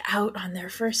being out on their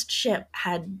first ship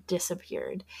had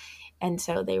disappeared. And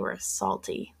so they were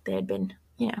salty. They had been,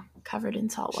 covered in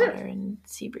salt water and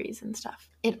sea breeze and stuff.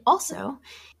 It also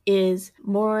is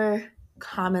more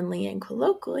commonly and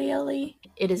colloquially,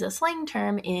 it is a slang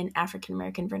term in African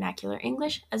American vernacular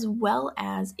English, as well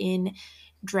as in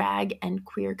drag and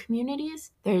queer communities.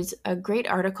 There's a great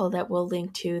article that we'll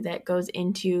link to that goes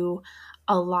into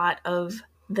a lot of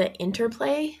the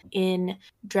interplay in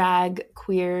drag,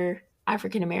 queer,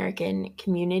 African American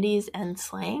communities and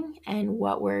slang, and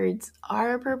what words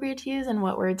are appropriate to use and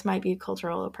what words might be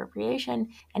cultural appropriation,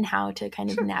 and how to kind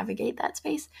of navigate that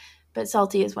space. But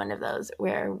salty is one of those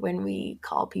where when we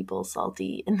call people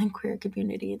salty in the queer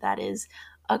community, that is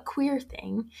a queer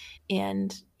thing.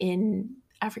 And in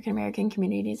African American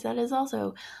communities, that is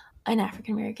also an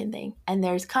African American thing. And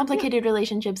there's complicated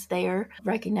relationships there,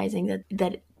 recognizing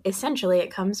that essentially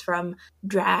it comes from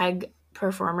drag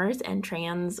performers and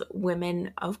trans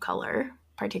women of color,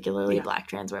 particularly Black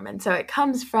trans women. So it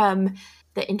comes from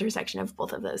the intersection of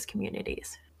both of those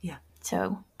communities. Yeah.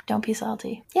 So don't be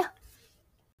salty. Yeah.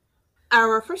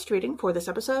 Our first reading for this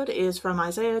episode is from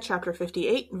Isaiah chapter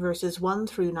 58, verses 1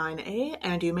 through 9a,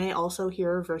 and you may also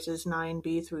hear verses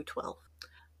 9b through 12.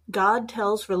 God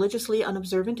tells religiously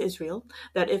unobservant Israel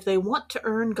that if they want to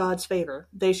earn God's favor,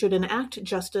 they should enact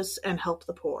justice and help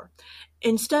the poor,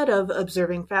 instead of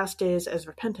observing fast days as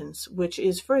repentance, which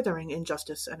is furthering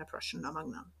injustice and oppression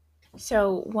among them.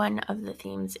 So one of the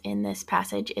themes in this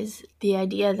passage is the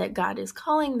idea that God is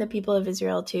calling the people of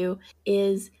Israel to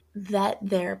is that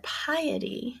their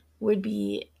piety would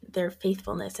be, their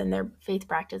faithfulness and their faith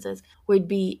practices would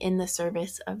be in the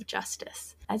service of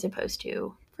justice as opposed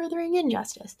to furthering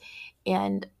injustice.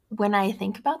 And when I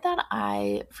think about that,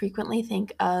 I frequently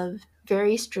think of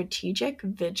very strategic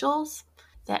vigils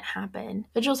that happen.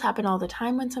 Vigils happen all the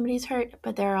time when somebody's hurt,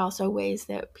 but there are also ways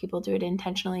that people do it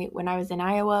intentionally. When I was in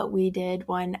Iowa, we did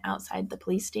one outside the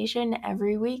police station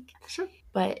every week. Sure.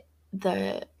 But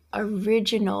the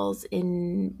originals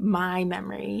in my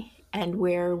memory and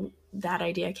where that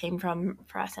idea came from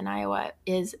for us in Iowa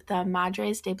is the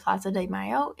Madres de Plaza de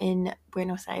Mayo in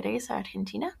Buenos Aires,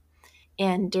 Argentina.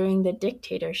 And during the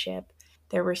dictatorship,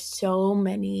 there were so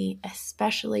many,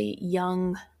 especially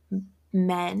young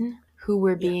men who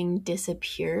were being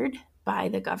disappeared by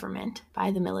the government, by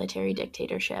the military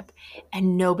dictatorship,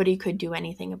 and nobody could do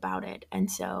anything about it. And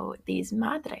so these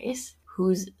madres,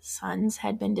 whose sons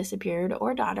had been disappeared,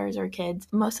 or daughters or kids,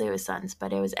 mostly it was sons,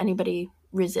 but it was anybody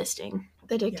resisting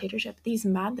the dictatorship. These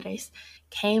madres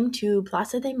came to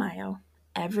Plaza de Mayo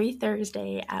every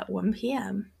Thursday at 1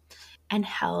 p.m. and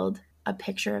held a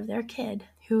picture of their kid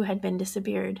who had been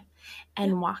disappeared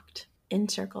and walked in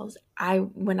circles.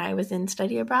 When I was in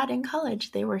study abroad in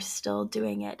college, they were still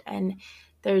doing it. And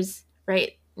there's,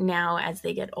 right now, as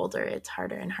they get older, it's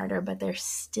harder and harder, but they're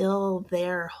still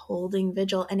there holding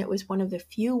vigil. And it was one of the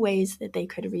few ways that they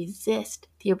could resist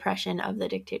the oppression of the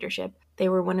dictatorship. They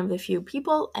were one of the few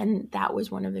people, and that was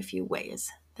one of the few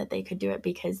ways that they could do it,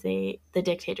 because the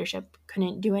dictatorship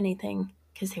couldn't do anything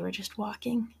because they were just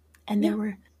walking. And there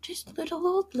were just little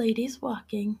old ladies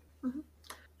walking. Mm-hmm.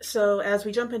 So as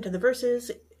we jump into the verses,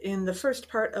 in the first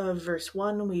part of verse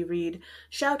 1, we read,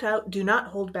 "Shout out, do not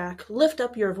hold back, lift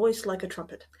up your voice like a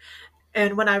trumpet."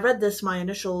 And when I read this, my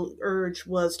initial urge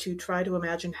was to try to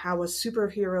imagine how a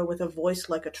superhero with a voice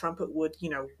like a trumpet would,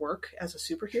 work as a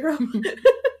superhero.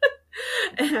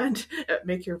 And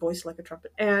make your voice like a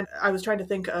trumpet. And I was trying to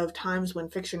think of times when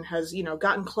fiction has,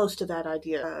 gotten close to that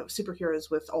idea of superheroes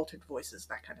with altered voices,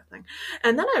 that kind of thing.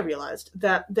 And then I realized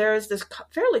that there's this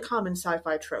fairly common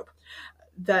sci-fi trope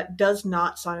that does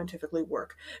not scientifically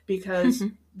work, because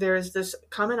there's this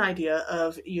common idea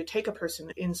of you take a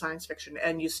person in science fiction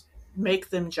and you make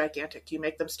them gigantic. You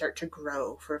make them start to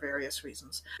grow for various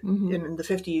reasons. In the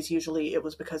 50s, usually it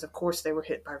was because, of course, they were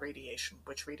hit by radiation,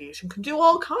 which radiation can do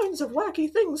all kinds of wacky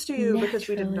things to you because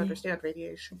we didn't understand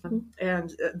radiation.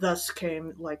 And thus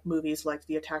came movies like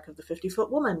The Attack of the 50-Foot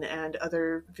Woman and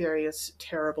other various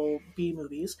terrible B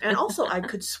movies. And also, I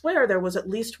could swear there was at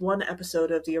least one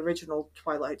episode of the original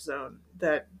Twilight Zone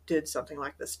that did something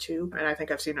like this too. And I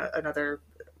think I've seen another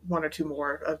one or two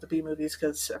more of the B movies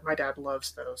because my dad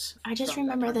loves those. I just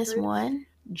remember this one,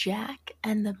 Jack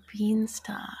and the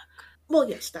Beanstalk. Well,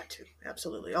 yes, that too,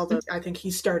 absolutely. Although I think he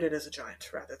started as a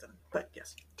giant rather than, but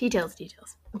yes. Details.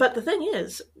 But the thing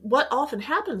is, what often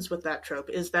happens with that trope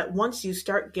is that once you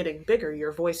start getting bigger,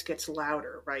 your voice gets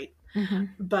louder, right?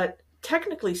 But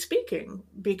technically speaking,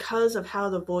 because of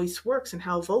how the voice works and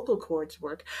how vocal cords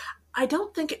work, I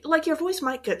don't think, your voice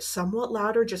might get somewhat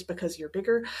louder just because you're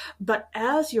bigger, but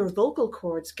as your vocal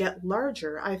cords get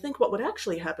larger, I think what would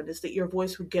actually happen is that your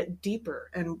voice would get deeper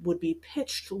and would be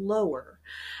pitched lower.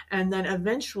 And then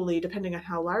eventually, depending on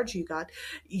how large you got,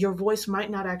 your voice might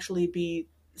not actually be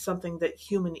something that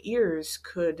human ears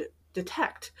could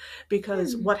detect,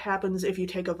 because what happens if you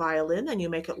take a violin and you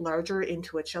make it larger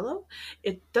into a cello?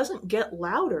 It doesn't get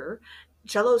louder.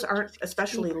 Cellos aren't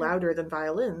especially louder than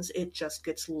violins. It just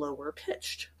gets lower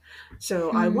pitched.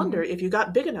 So I wonder, if you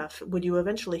got big enough, would you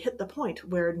eventually hit the point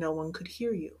where no one could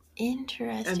hear you?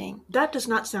 Interesting. And that does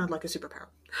not sound like a superpower.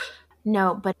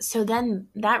 No, but so then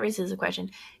that raises a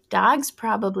question. Dogs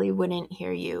probably wouldn't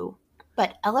hear you,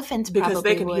 but elephants probably would.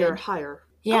 Because they can hear higher.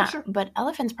 Yeah, sure. But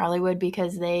elephants probably would,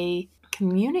 because they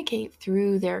communicate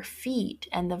through their feet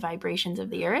and the vibrations of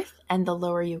the earth, and the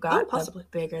lower you got, the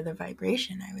bigger the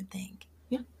vibration, I would think.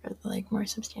 Yeah. Or more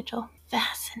substantial.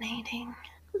 Fascinating.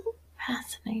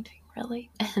 Fascinating, really.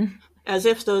 As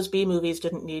if those B movies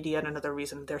didn't need yet another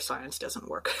reason their science doesn't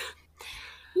work.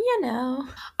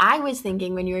 I was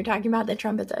thinking, when you were talking about the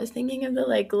trumpets, I was thinking of the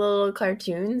little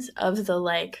cartoons of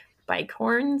the bike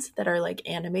horns that are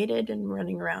animated and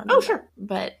running around. Oh, sure.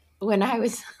 But when I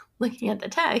was looking at the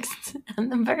text and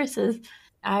the verses,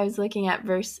 I was looking at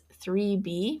verse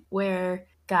 3b, where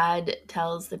God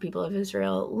tells the people of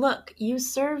Israel, look, you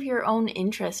serve your own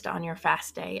interest on your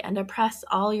fast day and oppress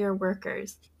all your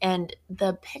workers. And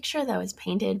the picture that was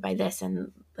painted by this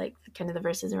and like kind of the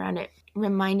verses around it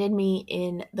reminded me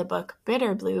in the book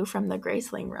Bitter Blue from the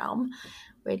Graceling Realm,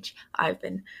 which I've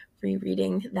been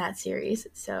rereading that series.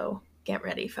 So get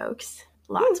ready, folks.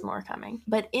 Lots more coming.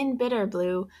 But in Bitter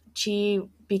Blue, she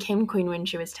became queen when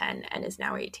she was 10 and is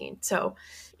now 18. So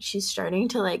she's starting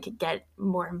to like get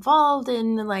more involved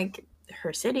in like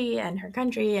her city and her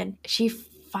country. And she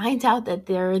finds out that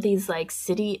there are these like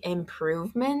city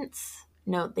improvements,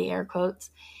 note the air quotes.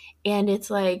 And it's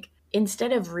like,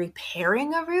 instead of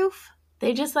repairing a roof,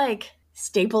 they just like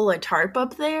staple a tarp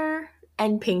up there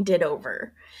and paint it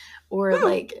over. Or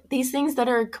like these things that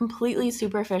are completely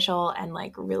superficial and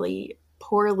like really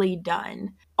poorly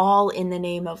done, all in the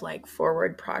name of like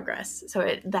forward progress.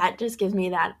 So that just gives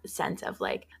me that sense of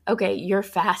like, okay, you're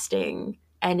fasting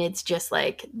and it's just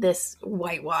like this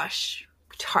whitewash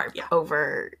tarp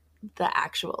over the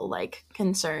actual like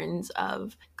concerns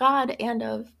of God and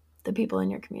of the people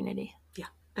in your community. Yeah.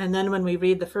 And then when we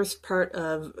read the first part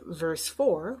of verse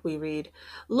 4, we read,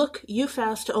 look, you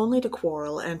fast only to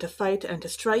quarrel and to fight and to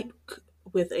strike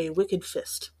with a wicked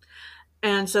fist.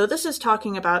 And so this is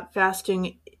talking about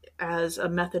fasting as a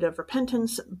method of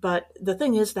repentance, but the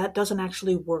thing is that doesn't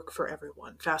actually work for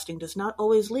everyone. Fasting does not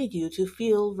always lead you to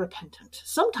feel repentant.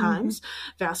 Sometimes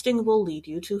fasting will lead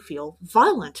you to feel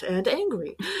violent and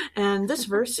angry. And this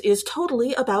verse is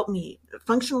totally about me.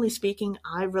 Functionally speaking,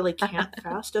 I really can't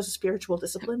fast as a spiritual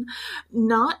discipline.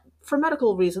 Not for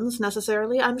medical reasons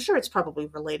necessarily. I'm sure it's probably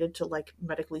related to, like,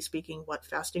 medically speaking, what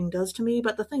fasting does to me.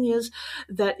 But the thing is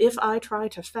that if I try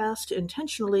to fast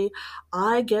intentionally,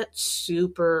 I get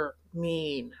super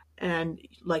mean. And,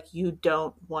 like, you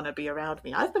don't want to be around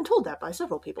me. I've been told that by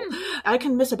several people. I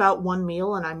can miss about one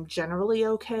meal and I'm generally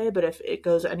okay, but if it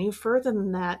goes any further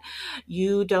than that,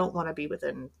 you don't want to be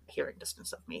within hearing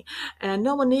distance of me. And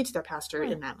no one needs their pastor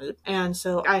in that mood. And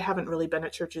so I haven't really been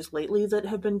at churches lately that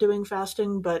have been doing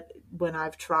fasting, but when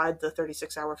I've tried the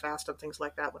 36-hour fast and things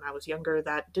like that when I was younger,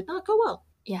 that did not go well.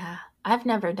 Yeah, I've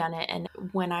never done it. And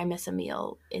when I miss a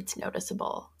meal, it's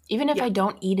noticeable. Even if I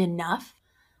don't eat enough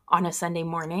on a Sunday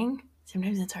morning,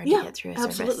 sometimes it's hard to get through a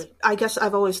absolutely. service. I guess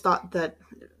I've always thought that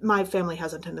my family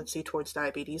has a tendency towards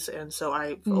diabetes, and so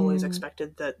I've always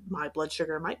expected that my blood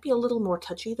sugar might be a little more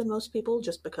touchy than most people,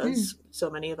 just because so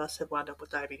many of us have wound up with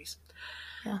diabetes.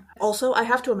 Yeah. Also, I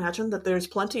have to imagine that there's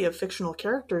plenty of fictional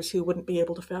characters who wouldn't be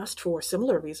able to fast for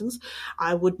similar reasons.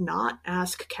 I would not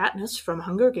ask Katniss from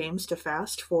Hunger Games to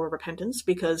fast for repentance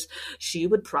because she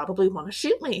would probably want to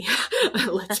shoot me.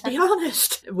 Let's be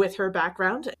honest, with her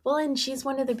background. Well, and she's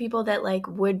one of the people that like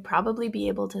would probably be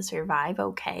able to survive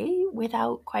okay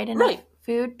without quite enough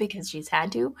food because she's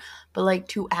had to. But like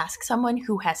to ask someone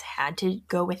who has had to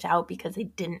go without because they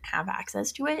didn't have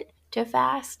access to it to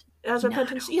fast. As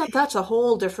repentance, that's a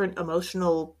whole different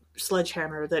emotional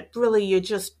sledgehammer that really you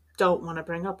just don't want to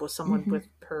bring up with someone with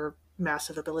her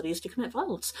massive abilities to commit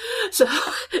violence. So,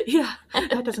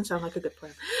 that doesn't sound like a good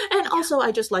plan. And also,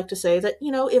 I just like to say that,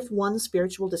 if one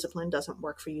spiritual discipline doesn't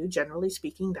work for you, generally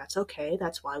speaking, that's okay.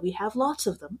 That's why we have lots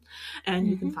of them. And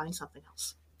you can find something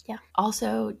else. Yeah.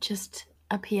 Also, just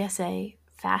a PSA,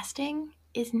 fasting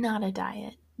is not a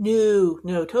diet. No,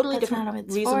 totally That's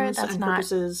different reasons and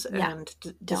purposes and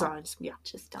designs. Yeah.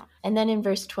 Just don't. And then in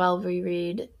verse 12 we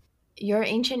read, your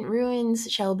ancient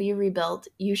ruins shall be rebuilt.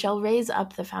 You shall raise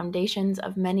up the foundations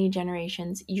of many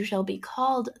generations. You shall be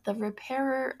called the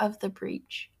repairer of the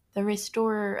breach, the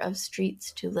restorer of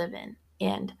streets to live in.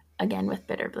 And again with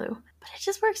Bitter Blue. But it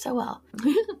just works so well.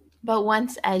 But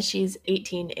once as she's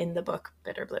 18 in the book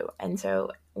Bitter Blue. And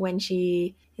so when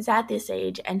she is at this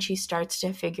age and she starts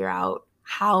to figure out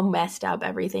how messed up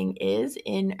everything is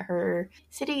in her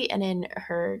city and in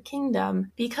her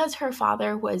kingdom, because her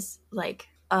father was like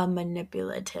a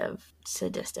manipulative,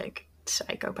 sadistic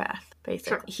psychopath,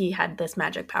 basically. Sure. He had this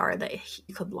magic power that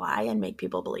he could lie and make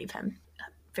people believe him.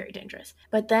 Very dangerous.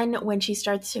 But then when she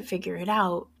starts to figure it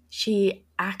out, she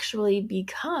actually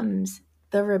becomes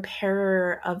the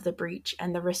repairer of the breach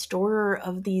and the restorer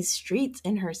of these streets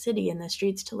in her city and the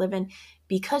streets to live in,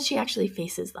 because she actually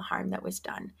faces the harm that was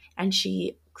done. And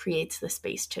she creates the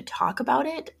space to talk about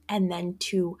it and then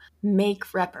to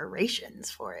make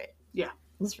reparations for it. Yeah.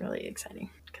 It was really exciting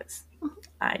because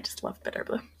I just love Bitter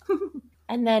Blue.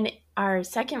 And then our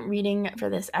second reading for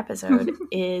this episode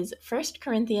is 1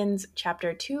 Corinthians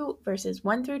chapter 2, verses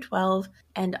 1 through 12,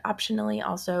 and optionally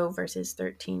also verses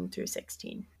 13 through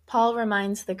 16. Paul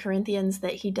reminds the Corinthians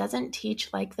that he doesn't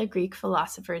teach like the Greek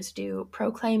philosophers do,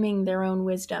 proclaiming their own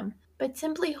wisdom, but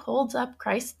simply holds up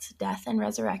Christ's death and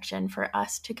resurrection for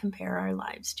us to compare our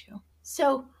lives to.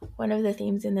 So, one of the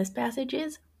themes in this passage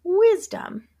is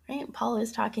wisdom, right? Paul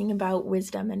is talking about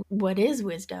wisdom and what is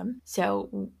wisdom.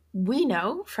 So, we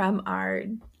know from our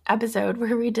episode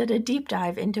where we did a deep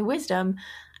dive into wisdom,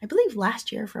 I believe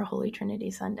last year for Holy Trinity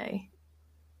Sunday,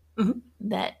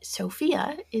 that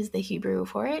Sophia is the Hebrew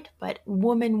for it, but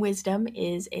woman wisdom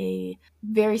is a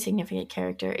very significant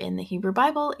character in the Hebrew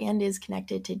Bible and is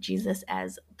connected to Jesus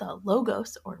as the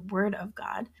Logos or Word of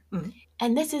God.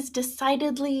 And this is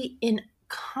decidedly in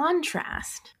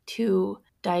contrast to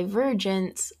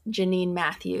Divergent's Janine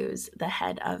Matthews, the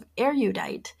head of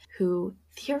Erudite, who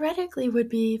theoretically would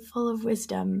be full of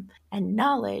wisdom and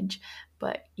knowledge,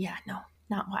 but yeah, no,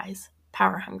 not wise,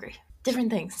 power hungry, different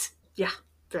things. Yeah,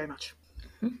 very much.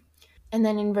 And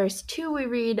then in verse 2 we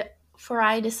read, "For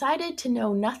I decided to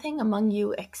know nothing among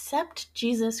you except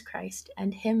Jesus Christ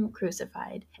and him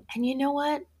crucified." And you know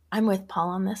what? I'm with Paul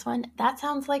on this one. That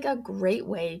sounds like a great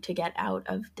way to get out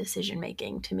of decision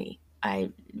making to me.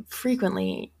 I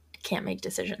frequently can't make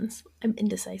decisions. I'm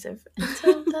indecisive. And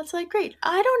so that's like, great.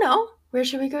 I don't know. Where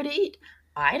should we go to eat?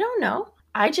 I don't know.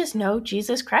 I just know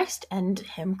Jesus Christ and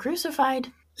him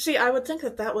crucified. See, I would think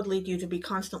that that would lead you to be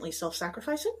constantly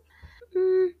self-sacrificing.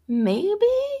 Maybe?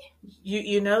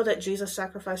 You know that Jesus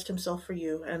sacrificed himself for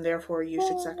you, and therefore you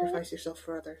should sacrifice yourself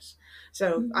for others.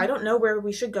 So I don't know where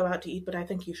we should go out to eat, but I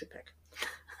think you should pick.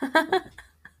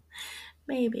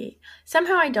 Maybe.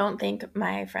 Somehow I don't think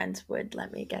my friends would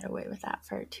let me get away with that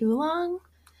for too long.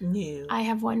 No. I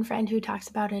have one friend who talks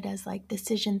about it as like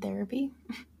decision therapy.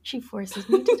 She forces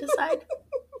me to decide.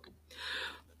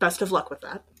 Best of luck with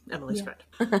that, Emily's friend.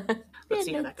 Let's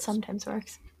see how that goes. Sometimes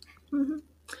works.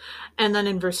 And then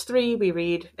in verse 3 we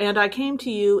read, "And I came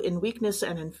to you in weakness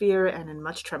and in fear and in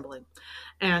much trembling.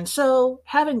 And so,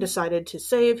 having decided to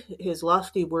save his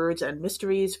lofty words and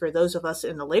mysteries for those of us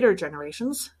in the later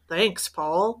generations," thanks,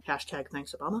 Paul,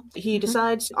 #thanks, Obama, he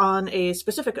decides on a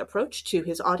specific approach to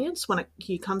his audience when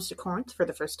he comes to Corinth for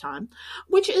the first time,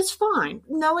 which is fine.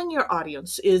 Knowing your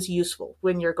audience is useful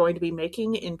when you're going to be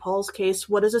making, in Paul's case,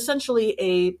 what is essentially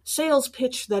a sales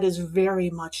pitch that is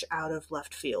very much out of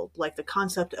left field, like the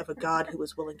concept of a God who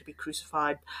was willing to be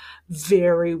crucified.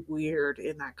 Very weird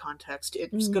in that context.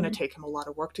 It's going to take him a lot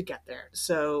of work to get there,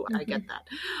 so I get that.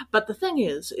 But the thing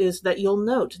is that you'll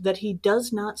note that he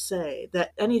does not say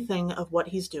that anything of what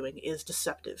he's doing is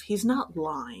deceptive. He's not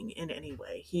lying in any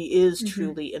way. He is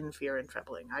truly in fear and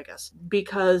trembling, I guess,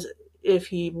 because if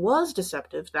he was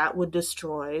deceptive, that would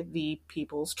destroy the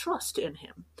people's trust in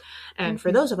him. And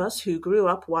for those of us who grew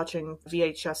up watching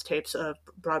VHS tapes of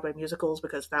Broadway musicals,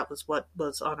 because that was what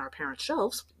was on our parents'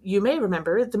 shelves, you may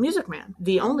remember The Music Man.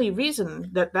 The only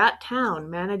reason that that town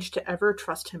managed to ever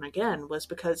trust him again was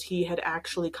because he had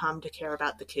actually come to care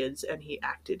about the kids and he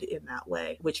acted in that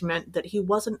way, which meant that he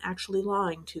wasn't actually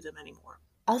lying to them anymore.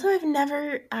 Also, I've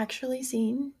never actually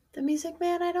seen The Music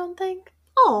Man, I don't think.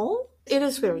 Oh, it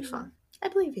is very fun. I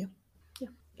believe you. Yeah.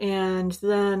 And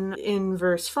then in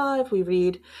verse 5 we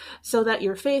read, "So that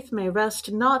your faith may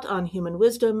rest not on human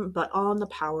wisdom, but on the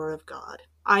power of God."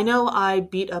 I know I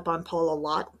beat up on Paul a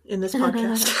lot in this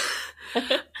podcast,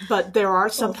 but there are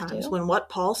some times when what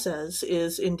Paul says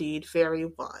is indeed very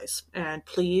wise. And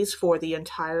please, for the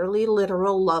entirely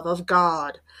literal love of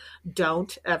God,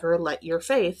 don't ever let your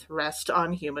faith rest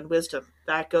on human wisdom.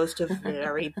 That goes to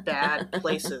very bad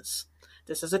places.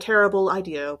 This is a terrible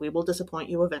idea. We will disappoint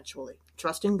you eventually.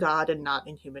 Trust in God and not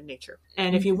in human nature.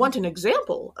 And if you want an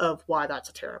example of why that's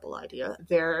a terrible idea,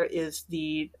 there is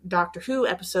the Doctor Who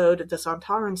episode, The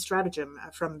Sontaran Stratagem,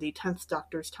 from the 10th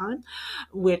Doctor's time,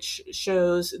 which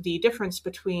shows the difference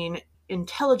between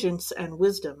intelligence and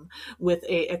wisdom with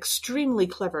a extremely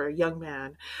clever young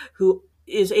man who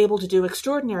is able to do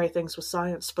extraordinary things with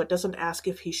science, but doesn't ask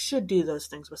if he should do those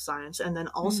things with science, and then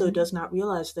also does not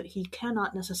realize that he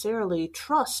cannot necessarily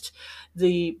trust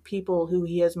the people who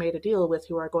he has made a deal with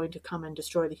who are going to come and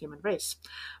destroy the human race.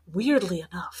 Weirdly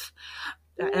enough.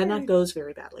 And that goes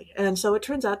very badly. And so it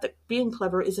turns out that being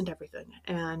clever isn't everything,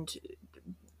 and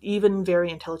even very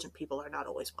intelligent people are not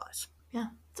always wise. Yeah,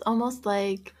 it's almost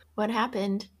like what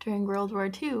happened during World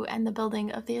War II and the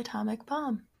building of the atomic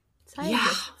bomb.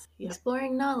 Scientists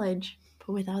exploring knowledge,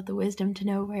 but without the wisdom to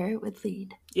know where it would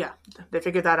lead. Yeah, they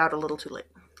figured that out a little too late.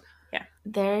 Yeah.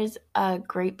 There's a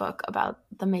great book about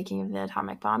the making of the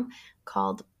atomic bomb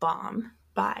called Bomb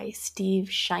by Steve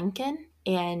Sheinkin.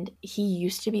 And he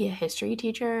used to be a history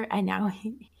teacher, and now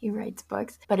he writes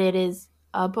books. But it is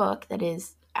a book that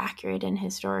is accurate and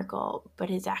historical, but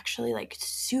is actually like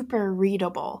super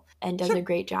readable and does a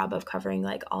great job of covering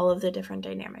like all of the different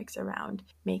dynamics around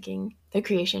making the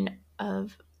creation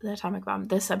of the atomic bomb.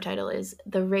 The subtitle is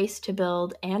The Race to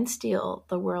Build and Steal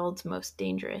the World's Most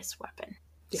Dangerous Weapon.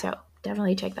 Yeah. So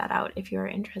definitely check that out if you're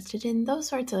interested in those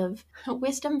sorts of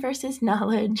wisdom versus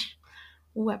knowledge,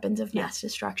 weapons of mass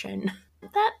destruction,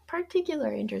 that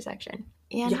particular intersection.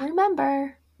 And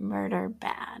remember, murder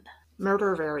bad.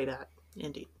 Murder very bad,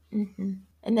 indeed. Mm-hmm.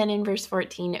 And then in verse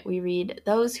 14, we read,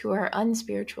 "Those who are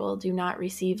unspiritual do not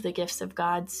receive the gifts of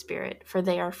God's Spirit, for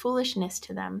they are foolishness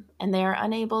to them, and they are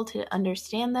unable to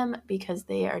understand them because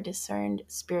they are discerned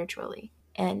spiritually."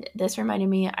 And this reminded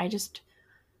me, I just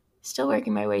still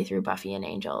working my way through Buffy and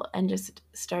Angel and just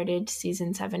started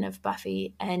season 7 of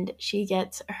Buffy, and she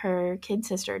gets her kid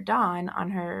sister Dawn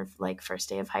on her first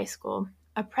day of high school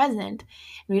a present,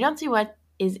 and we don't see what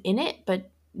is in it, but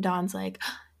Dawn's like,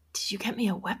 "Did you get me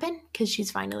a weapon?" Because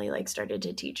she's finally started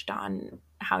to teach Dawn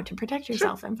how to protect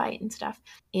herself and fight and stuff.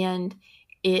 And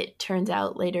it turns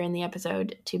out later in the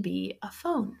episode to be a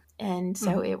phone. And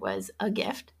so it was a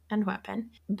gift and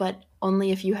weapon, but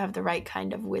only if you have the right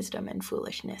kind of wisdom and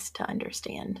foolishness to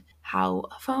understand how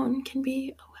a phone can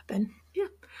be a weapon. Yeah.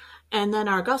 And then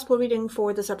our gospel reading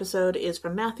for this episode is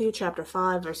from Matthew chapter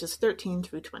 5, verses 13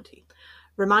 through 20.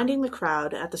 Reminding the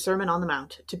crowd at the Sermon on the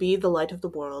Mount to be the light of the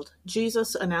world,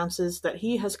 Jesus announces that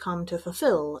he has come to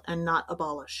fulfill and not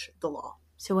abolish the law.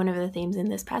 So one of the themes in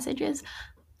this passage is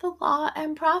the law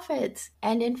and prophets.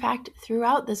 And in fact,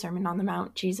 throughout the Sermon on the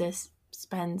Mount, Jesus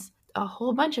spends a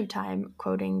whole bunch of time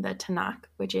quoting the Tanakh,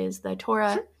 which is the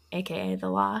Torah, aka the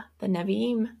law, the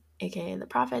Nevi'im, aka the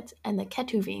prophets, and the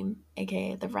Ketuvim,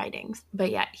 aka the writings. But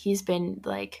yeah, he's been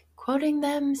quoting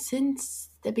them since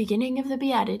the beginning of the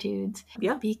Beatitudes.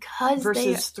 Yeah. Because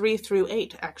verses 3 through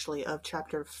 8, actually, of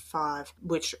chapter 5,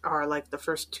 which are the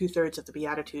first 2/3 of the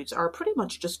Beatitudes, are pretty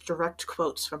much just direct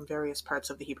quotes from various parts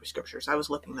of the Hebrew Scriptures. I was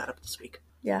looking that up this week.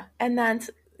 Yeah. And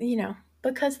that's,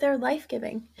 because they're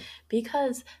life-giving.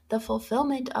 Because the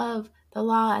fulfillment of the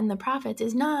law and the prophets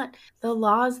is not the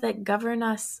laws that govern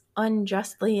us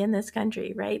unjustly in this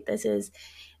country, right? This is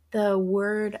the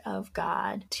word of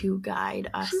God to guide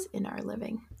us in our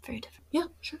living. Very different. Yeah,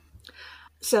 sure.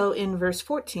 So in verse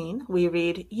 14, we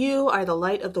read, "You are the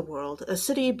light of the world. A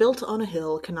city built on a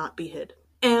hill cannot be hid."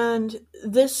 And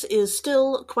this is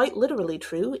still quite literally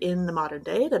true in the modern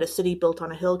day, that a city built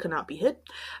on a hill cannot be hid.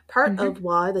 Part of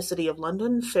why the city of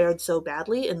London fared so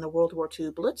badly in the World War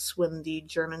II Blitz when the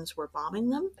Germans were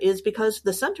bombing them is because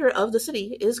the center of the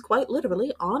city is quite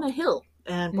literally on a hill.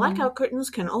 And blackout curtains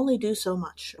can only do so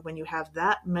much when you have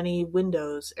that many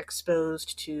windows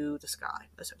exposed to the sky,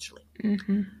 essentially.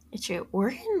 It's true. We're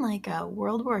in a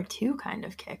World War II kind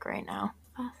of kick right now.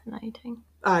 Fascinating.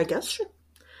 I guess, sure.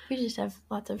 We just have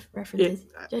lots of references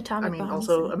to atomic bombs.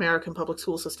 Also, American public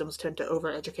school systems tend to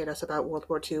overeducate us about World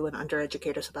War II and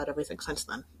undereducate us about everything since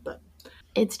then. But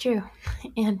it's true.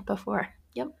 And before.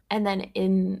 Yep. And then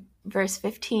in verse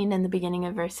 15 and the beginning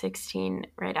of verse 16,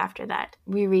 right after that,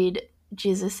 we read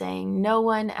Jesus saying, "No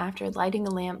one, after lighting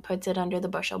a lamp, puts it under the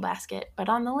bushel basket, but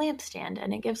on the lampstand,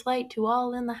 and it gives light to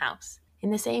all in the house.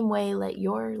 In the same way, let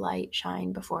your light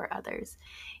shine before others."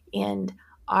 And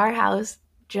our house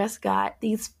just got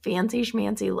these fancy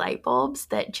schmancy light bulbs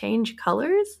that change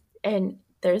colors, and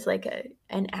there's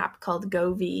an app called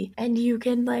GoV, and you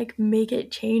can make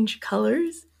it change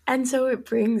colors, and so it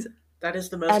brings... That is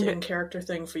the most in-character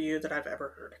thing for you that I've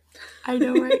ever heard. I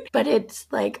know, right? But it's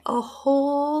a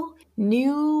whole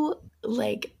new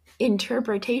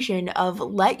interpretation of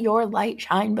let your light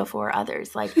shine before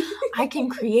others. I can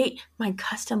create my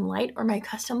custom light or my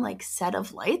custom set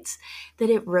of lights that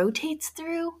it rotates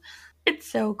through. It's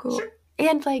so cool. Sure.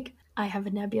 And I have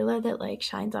a nebula that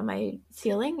shines on my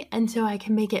ceiling, and so I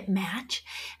can make it match,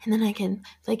 and then I can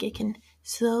it can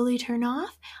slowly turn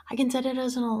off. I can set it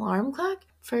as an alarm clock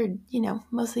for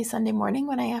mostly Sunday morning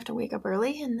when I have to wake up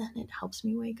early, and then it helps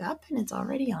me wake up and it's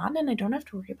already on and I don't have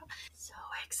to worry about it. So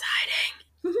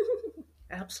exciting.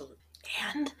 Absolutely.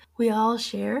 And we all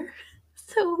share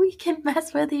so we can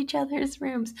mess with each other's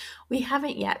rooms. We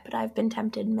haven't yet, but I've been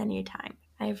tempted many a time.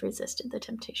 I have resisted the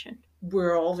temptation.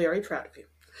 We're all very proud of you.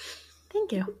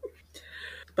 Thank you.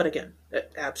 But again,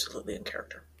 absolutely in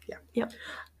character. Yeah. Yep.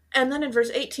 And then in verse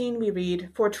 18 we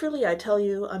read, "For truly I tell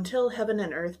you, until heaven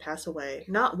and earth pass away,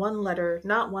 not one letter,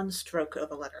 not one stroke of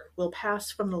a letter will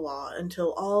pass from the law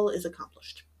until all is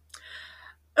accomplished."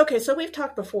 Okay, so we've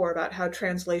talked before about how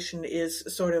translation is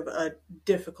sort of a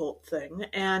difficult thing,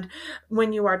 and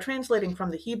when you are translating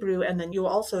from the Hebrew and then you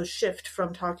also shift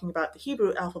from talking about the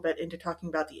Hebrew alphabet into talking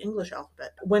about the English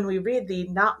alphabet, when we read the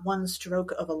 "not one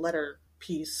stroke of a letter"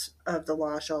 piece of the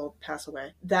law shall pass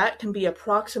away, that can be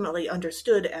approximately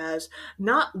understood as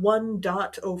not one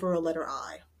dot over a letter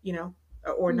I,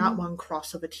 or not one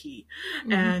cross of a T.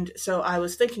 And so I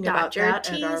was thinking about Dot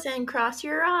that. your T's and cross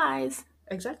your I's.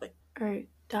 Exactly. Or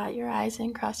dot your I's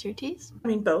and cross your T's. I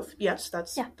mean, both. Yes,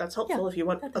 that's helpful if you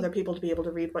want other people to be able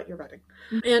to read what you're writing.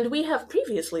 And we have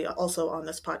previously also on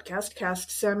this podcast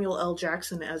cast Samuel L.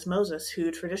 Jackson as Moses,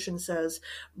 who tradition says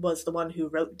was the one who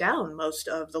wrote down most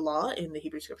of the law in the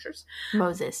Hebrew Scriptures.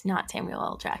 Moses, not Samuel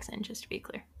L. Jackson, just to be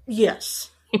clear.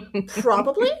 Yes.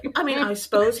 Probably. I mean, I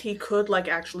suppose he could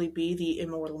actually be the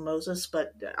immortal Moses,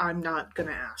 but I'm not going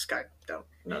to ask. I don't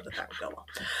know that would go well.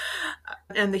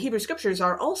 And the Hebrew Scriptures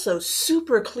are also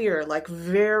super clear,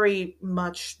 very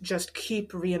much just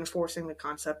keep reinforcing the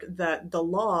concept that the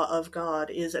law of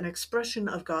God is an expression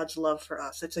of God's love for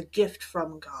us. It's a gift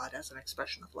from God as an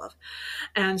expression of love.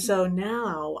 And so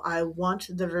now I want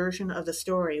the version of the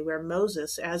story where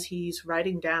Moses, as he's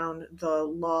writing down the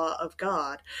law of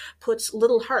God, puts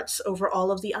little hearts over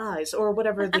all of the I's, or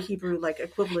whatever the Hebrew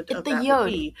equivalent of that yod.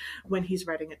 Would be when he's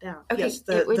writing it down. Okay, yes,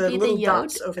 the little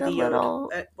dots over the yod.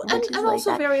 And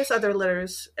also various other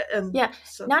letters. And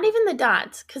not even the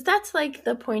dots, because that's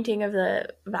the pointing of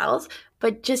the vowels,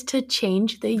 but just to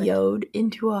change the yod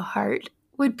into a heart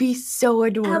would be so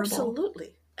adorable.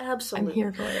 Absolutely. I'm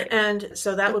here for it. And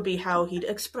so that would be how he'd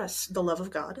express the love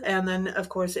of God. And then, of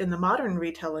course, in the modern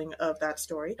retelling of that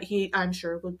story, he, I'm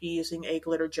sure, would be using a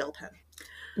glitter gel pen.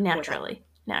 Naturally.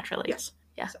 Yes.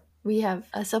 Yeah. So we have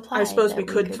a supply. I suppose we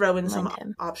could throw in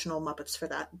some optional Muppets for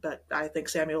that, but I think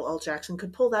Samuel L. Jackson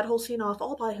could pull that whole scene off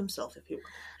all by himself if he wanted.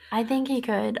 I think he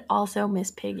could. Also,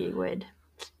 Miss Piggy would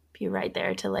be right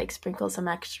there to sprinkle some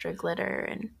extra glitter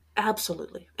and...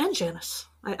 Absolutely. And Janice.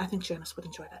 I think Janice would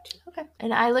enjoy that too. Okay.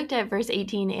 And I looked at verse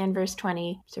 18 and verse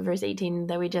 20. So verse 18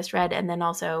 that we just read, and then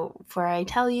also, for I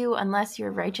tell you, unless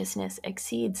your righteousness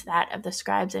exceeds that of the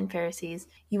scribes and Pharisees,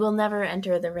 you will never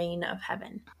enter the reign of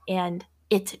heaven. And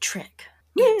it's a trick.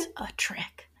 It's a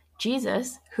trick.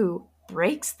 Jesus, who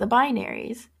breaks the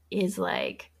binaries, is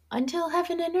until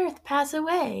heaven and earth pass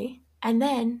away, and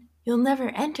then you'll never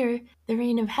enter the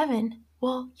reign of heaven.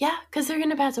 Well, yeah, because they're going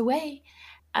to pass away.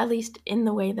 At least in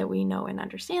the way that we know and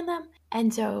understand them.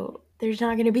 And so there's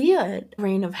not going to be a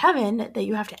reign of heaven that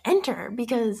you have to enter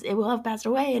because it will have passed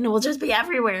away and it will just be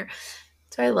everywhere.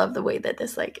 So I love the way that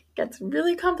this gets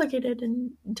really complicated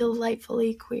and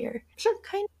delightfully queer. Sure.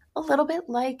 Kind of a little bit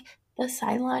like the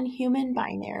Cylon human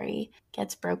binary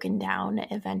gets broken down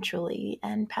eventually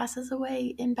and passes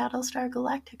away in Battlestar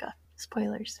Galactica.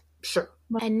 Spoilers. Sure.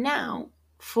 And now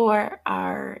for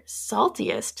our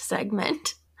saltiest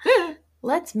segment.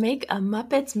 Let's make a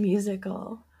Muppets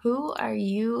musical. Who are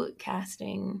you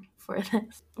casting for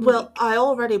this? Well, I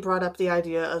already brought up the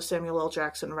idea of Samuel L.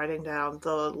 Jackson writing down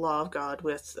the law of God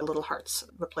with little hearts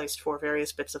replaced for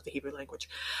various bits of the Hebrew language.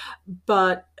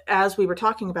 But as we were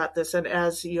talking about this, and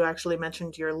as you actually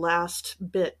mentioned your last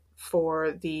bit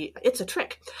for the It's a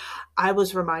Trick, I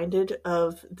was reminded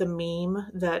of the meme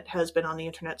that has been on the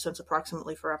internet since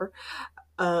approximately forever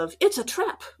of It's a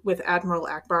Trap with Admiral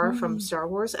Akbar from Star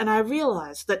Wars. And I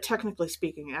realized that technically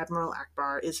speaking, Admiral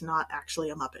Akbar is not actually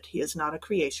a Muppet. He is not a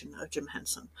creation of Jim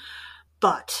Henson.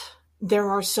 But there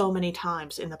are so many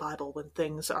times in the Bible when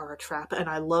things are a trap, and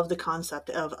I love the concept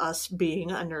of us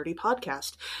being a nerdy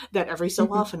podcast, that every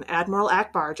so often Admiral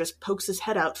Akbar just pokes his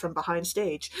head out from behind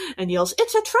stage and yells,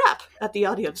 "It's a trap!" at the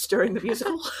audience during the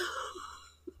musical.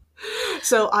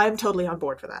 So I'm totally on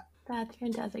board for that. That's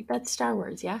fantastic. That's Star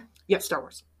Wars, yeah? Yes, Star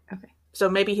Wars. Okay. So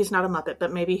maybe he's not a Muppet,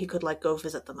 but maybe he could go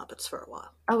visit the Muppets for a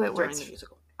while. Oh, it during works. The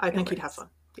musical. I think he'd have fun.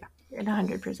 Yeah. It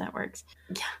 100% works.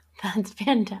 Yeah, that's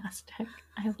fantastic.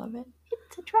 I love it.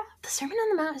 It's a trap. The Sermon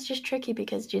on the Mount is just tricky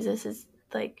because Jesus is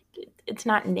it's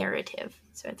not narrative,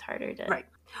 so it's harder to... Right.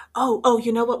 Oh,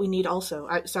 you know what we need also?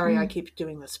 I keep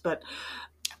doing this, but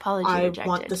Apology rejected. I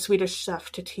want the Swedish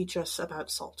chef to teach us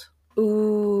about salt.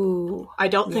 Ooh. I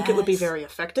don't think it would be very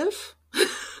effective,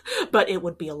 but it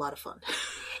would be a lot of fun.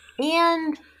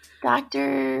 And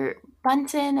Dr.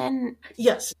 Bunsen and...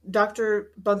 Yes,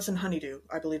 Dr. Bunsen Honeydew,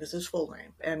 I believe is his full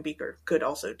name, and Beaker could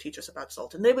also teach us about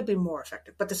salt, and they would be more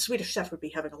effective. But the Swedish chef would be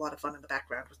having a lot of fun in the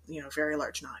background with, very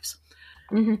large knives.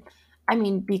 Mm-hmm. I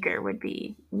mean, Beaker would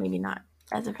be maybe not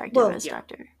as effective as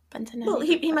Dr. Bunsen Honeydew. Well,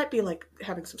 he might be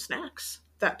having some snacks.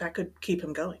 That could keep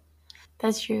him going.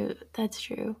 That's true.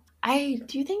 I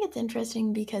do think it's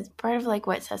interesting because part of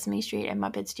what Sesame Street and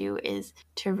Muppets do is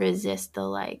to resist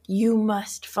the you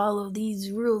must follow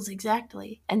these rules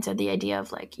exactly. And so the idea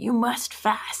of you must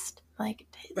fast. Right.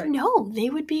 No, they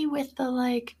would be with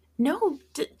the no,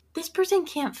 this person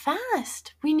can't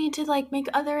fast. We need to make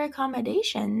other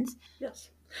accommodations.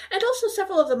 Yes. And also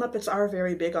several of the Muppets are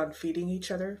very big on feeding each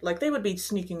other. They would be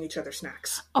sneaking each other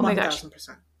snacks. Oh my gosh.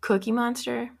 1,000%. Cookie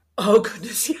Monster. Oh,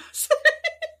 goodness, yes.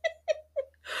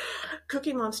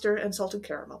 Cookie Monster and salted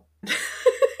caramel.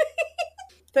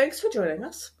 Thanks for joining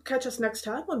us. Catch us next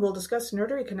time when we'll discuss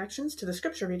nerdery connections to the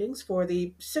scripture readings for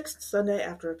the 6th Sunday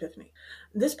after Epiphany.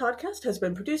 This podcast has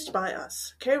been produced by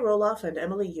us, Kay Roloff and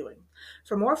Emily Ewing.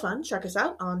 For more fun, check us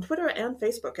out on Twitter and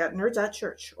Facebook at Nerds at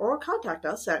Church, or contact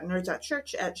us at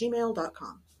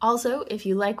nerdsatchurch@gmail.com. Also, if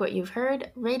you like what you've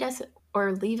heard, rate us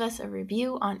or leave us a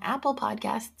review on Apple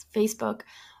Podcasts, Facebook,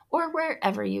 or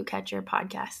wherever you catch your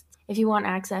podcasts. If you want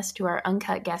access to our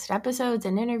uncut guest episodes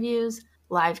and interviews,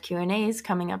 live Q&As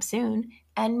coming up soon,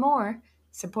 and more,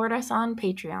 support us on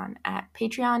Patreon at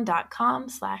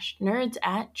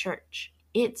patreon.com/nerdsatchurch.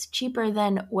 It's cheaper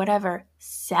than whatever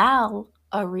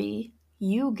salary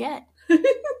you get.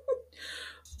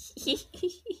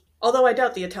 Although I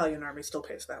doubt the Italian army still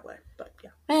pays that way, but yeah.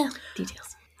 Well,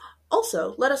 details.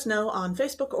 Also, let us know on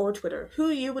Facebook or Twitter who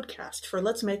you would cast for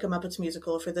Let's Make a Muppets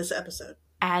Musical for this episode.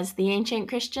 As the ancient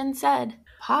Christians said,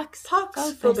 Pax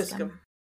Vobiscum.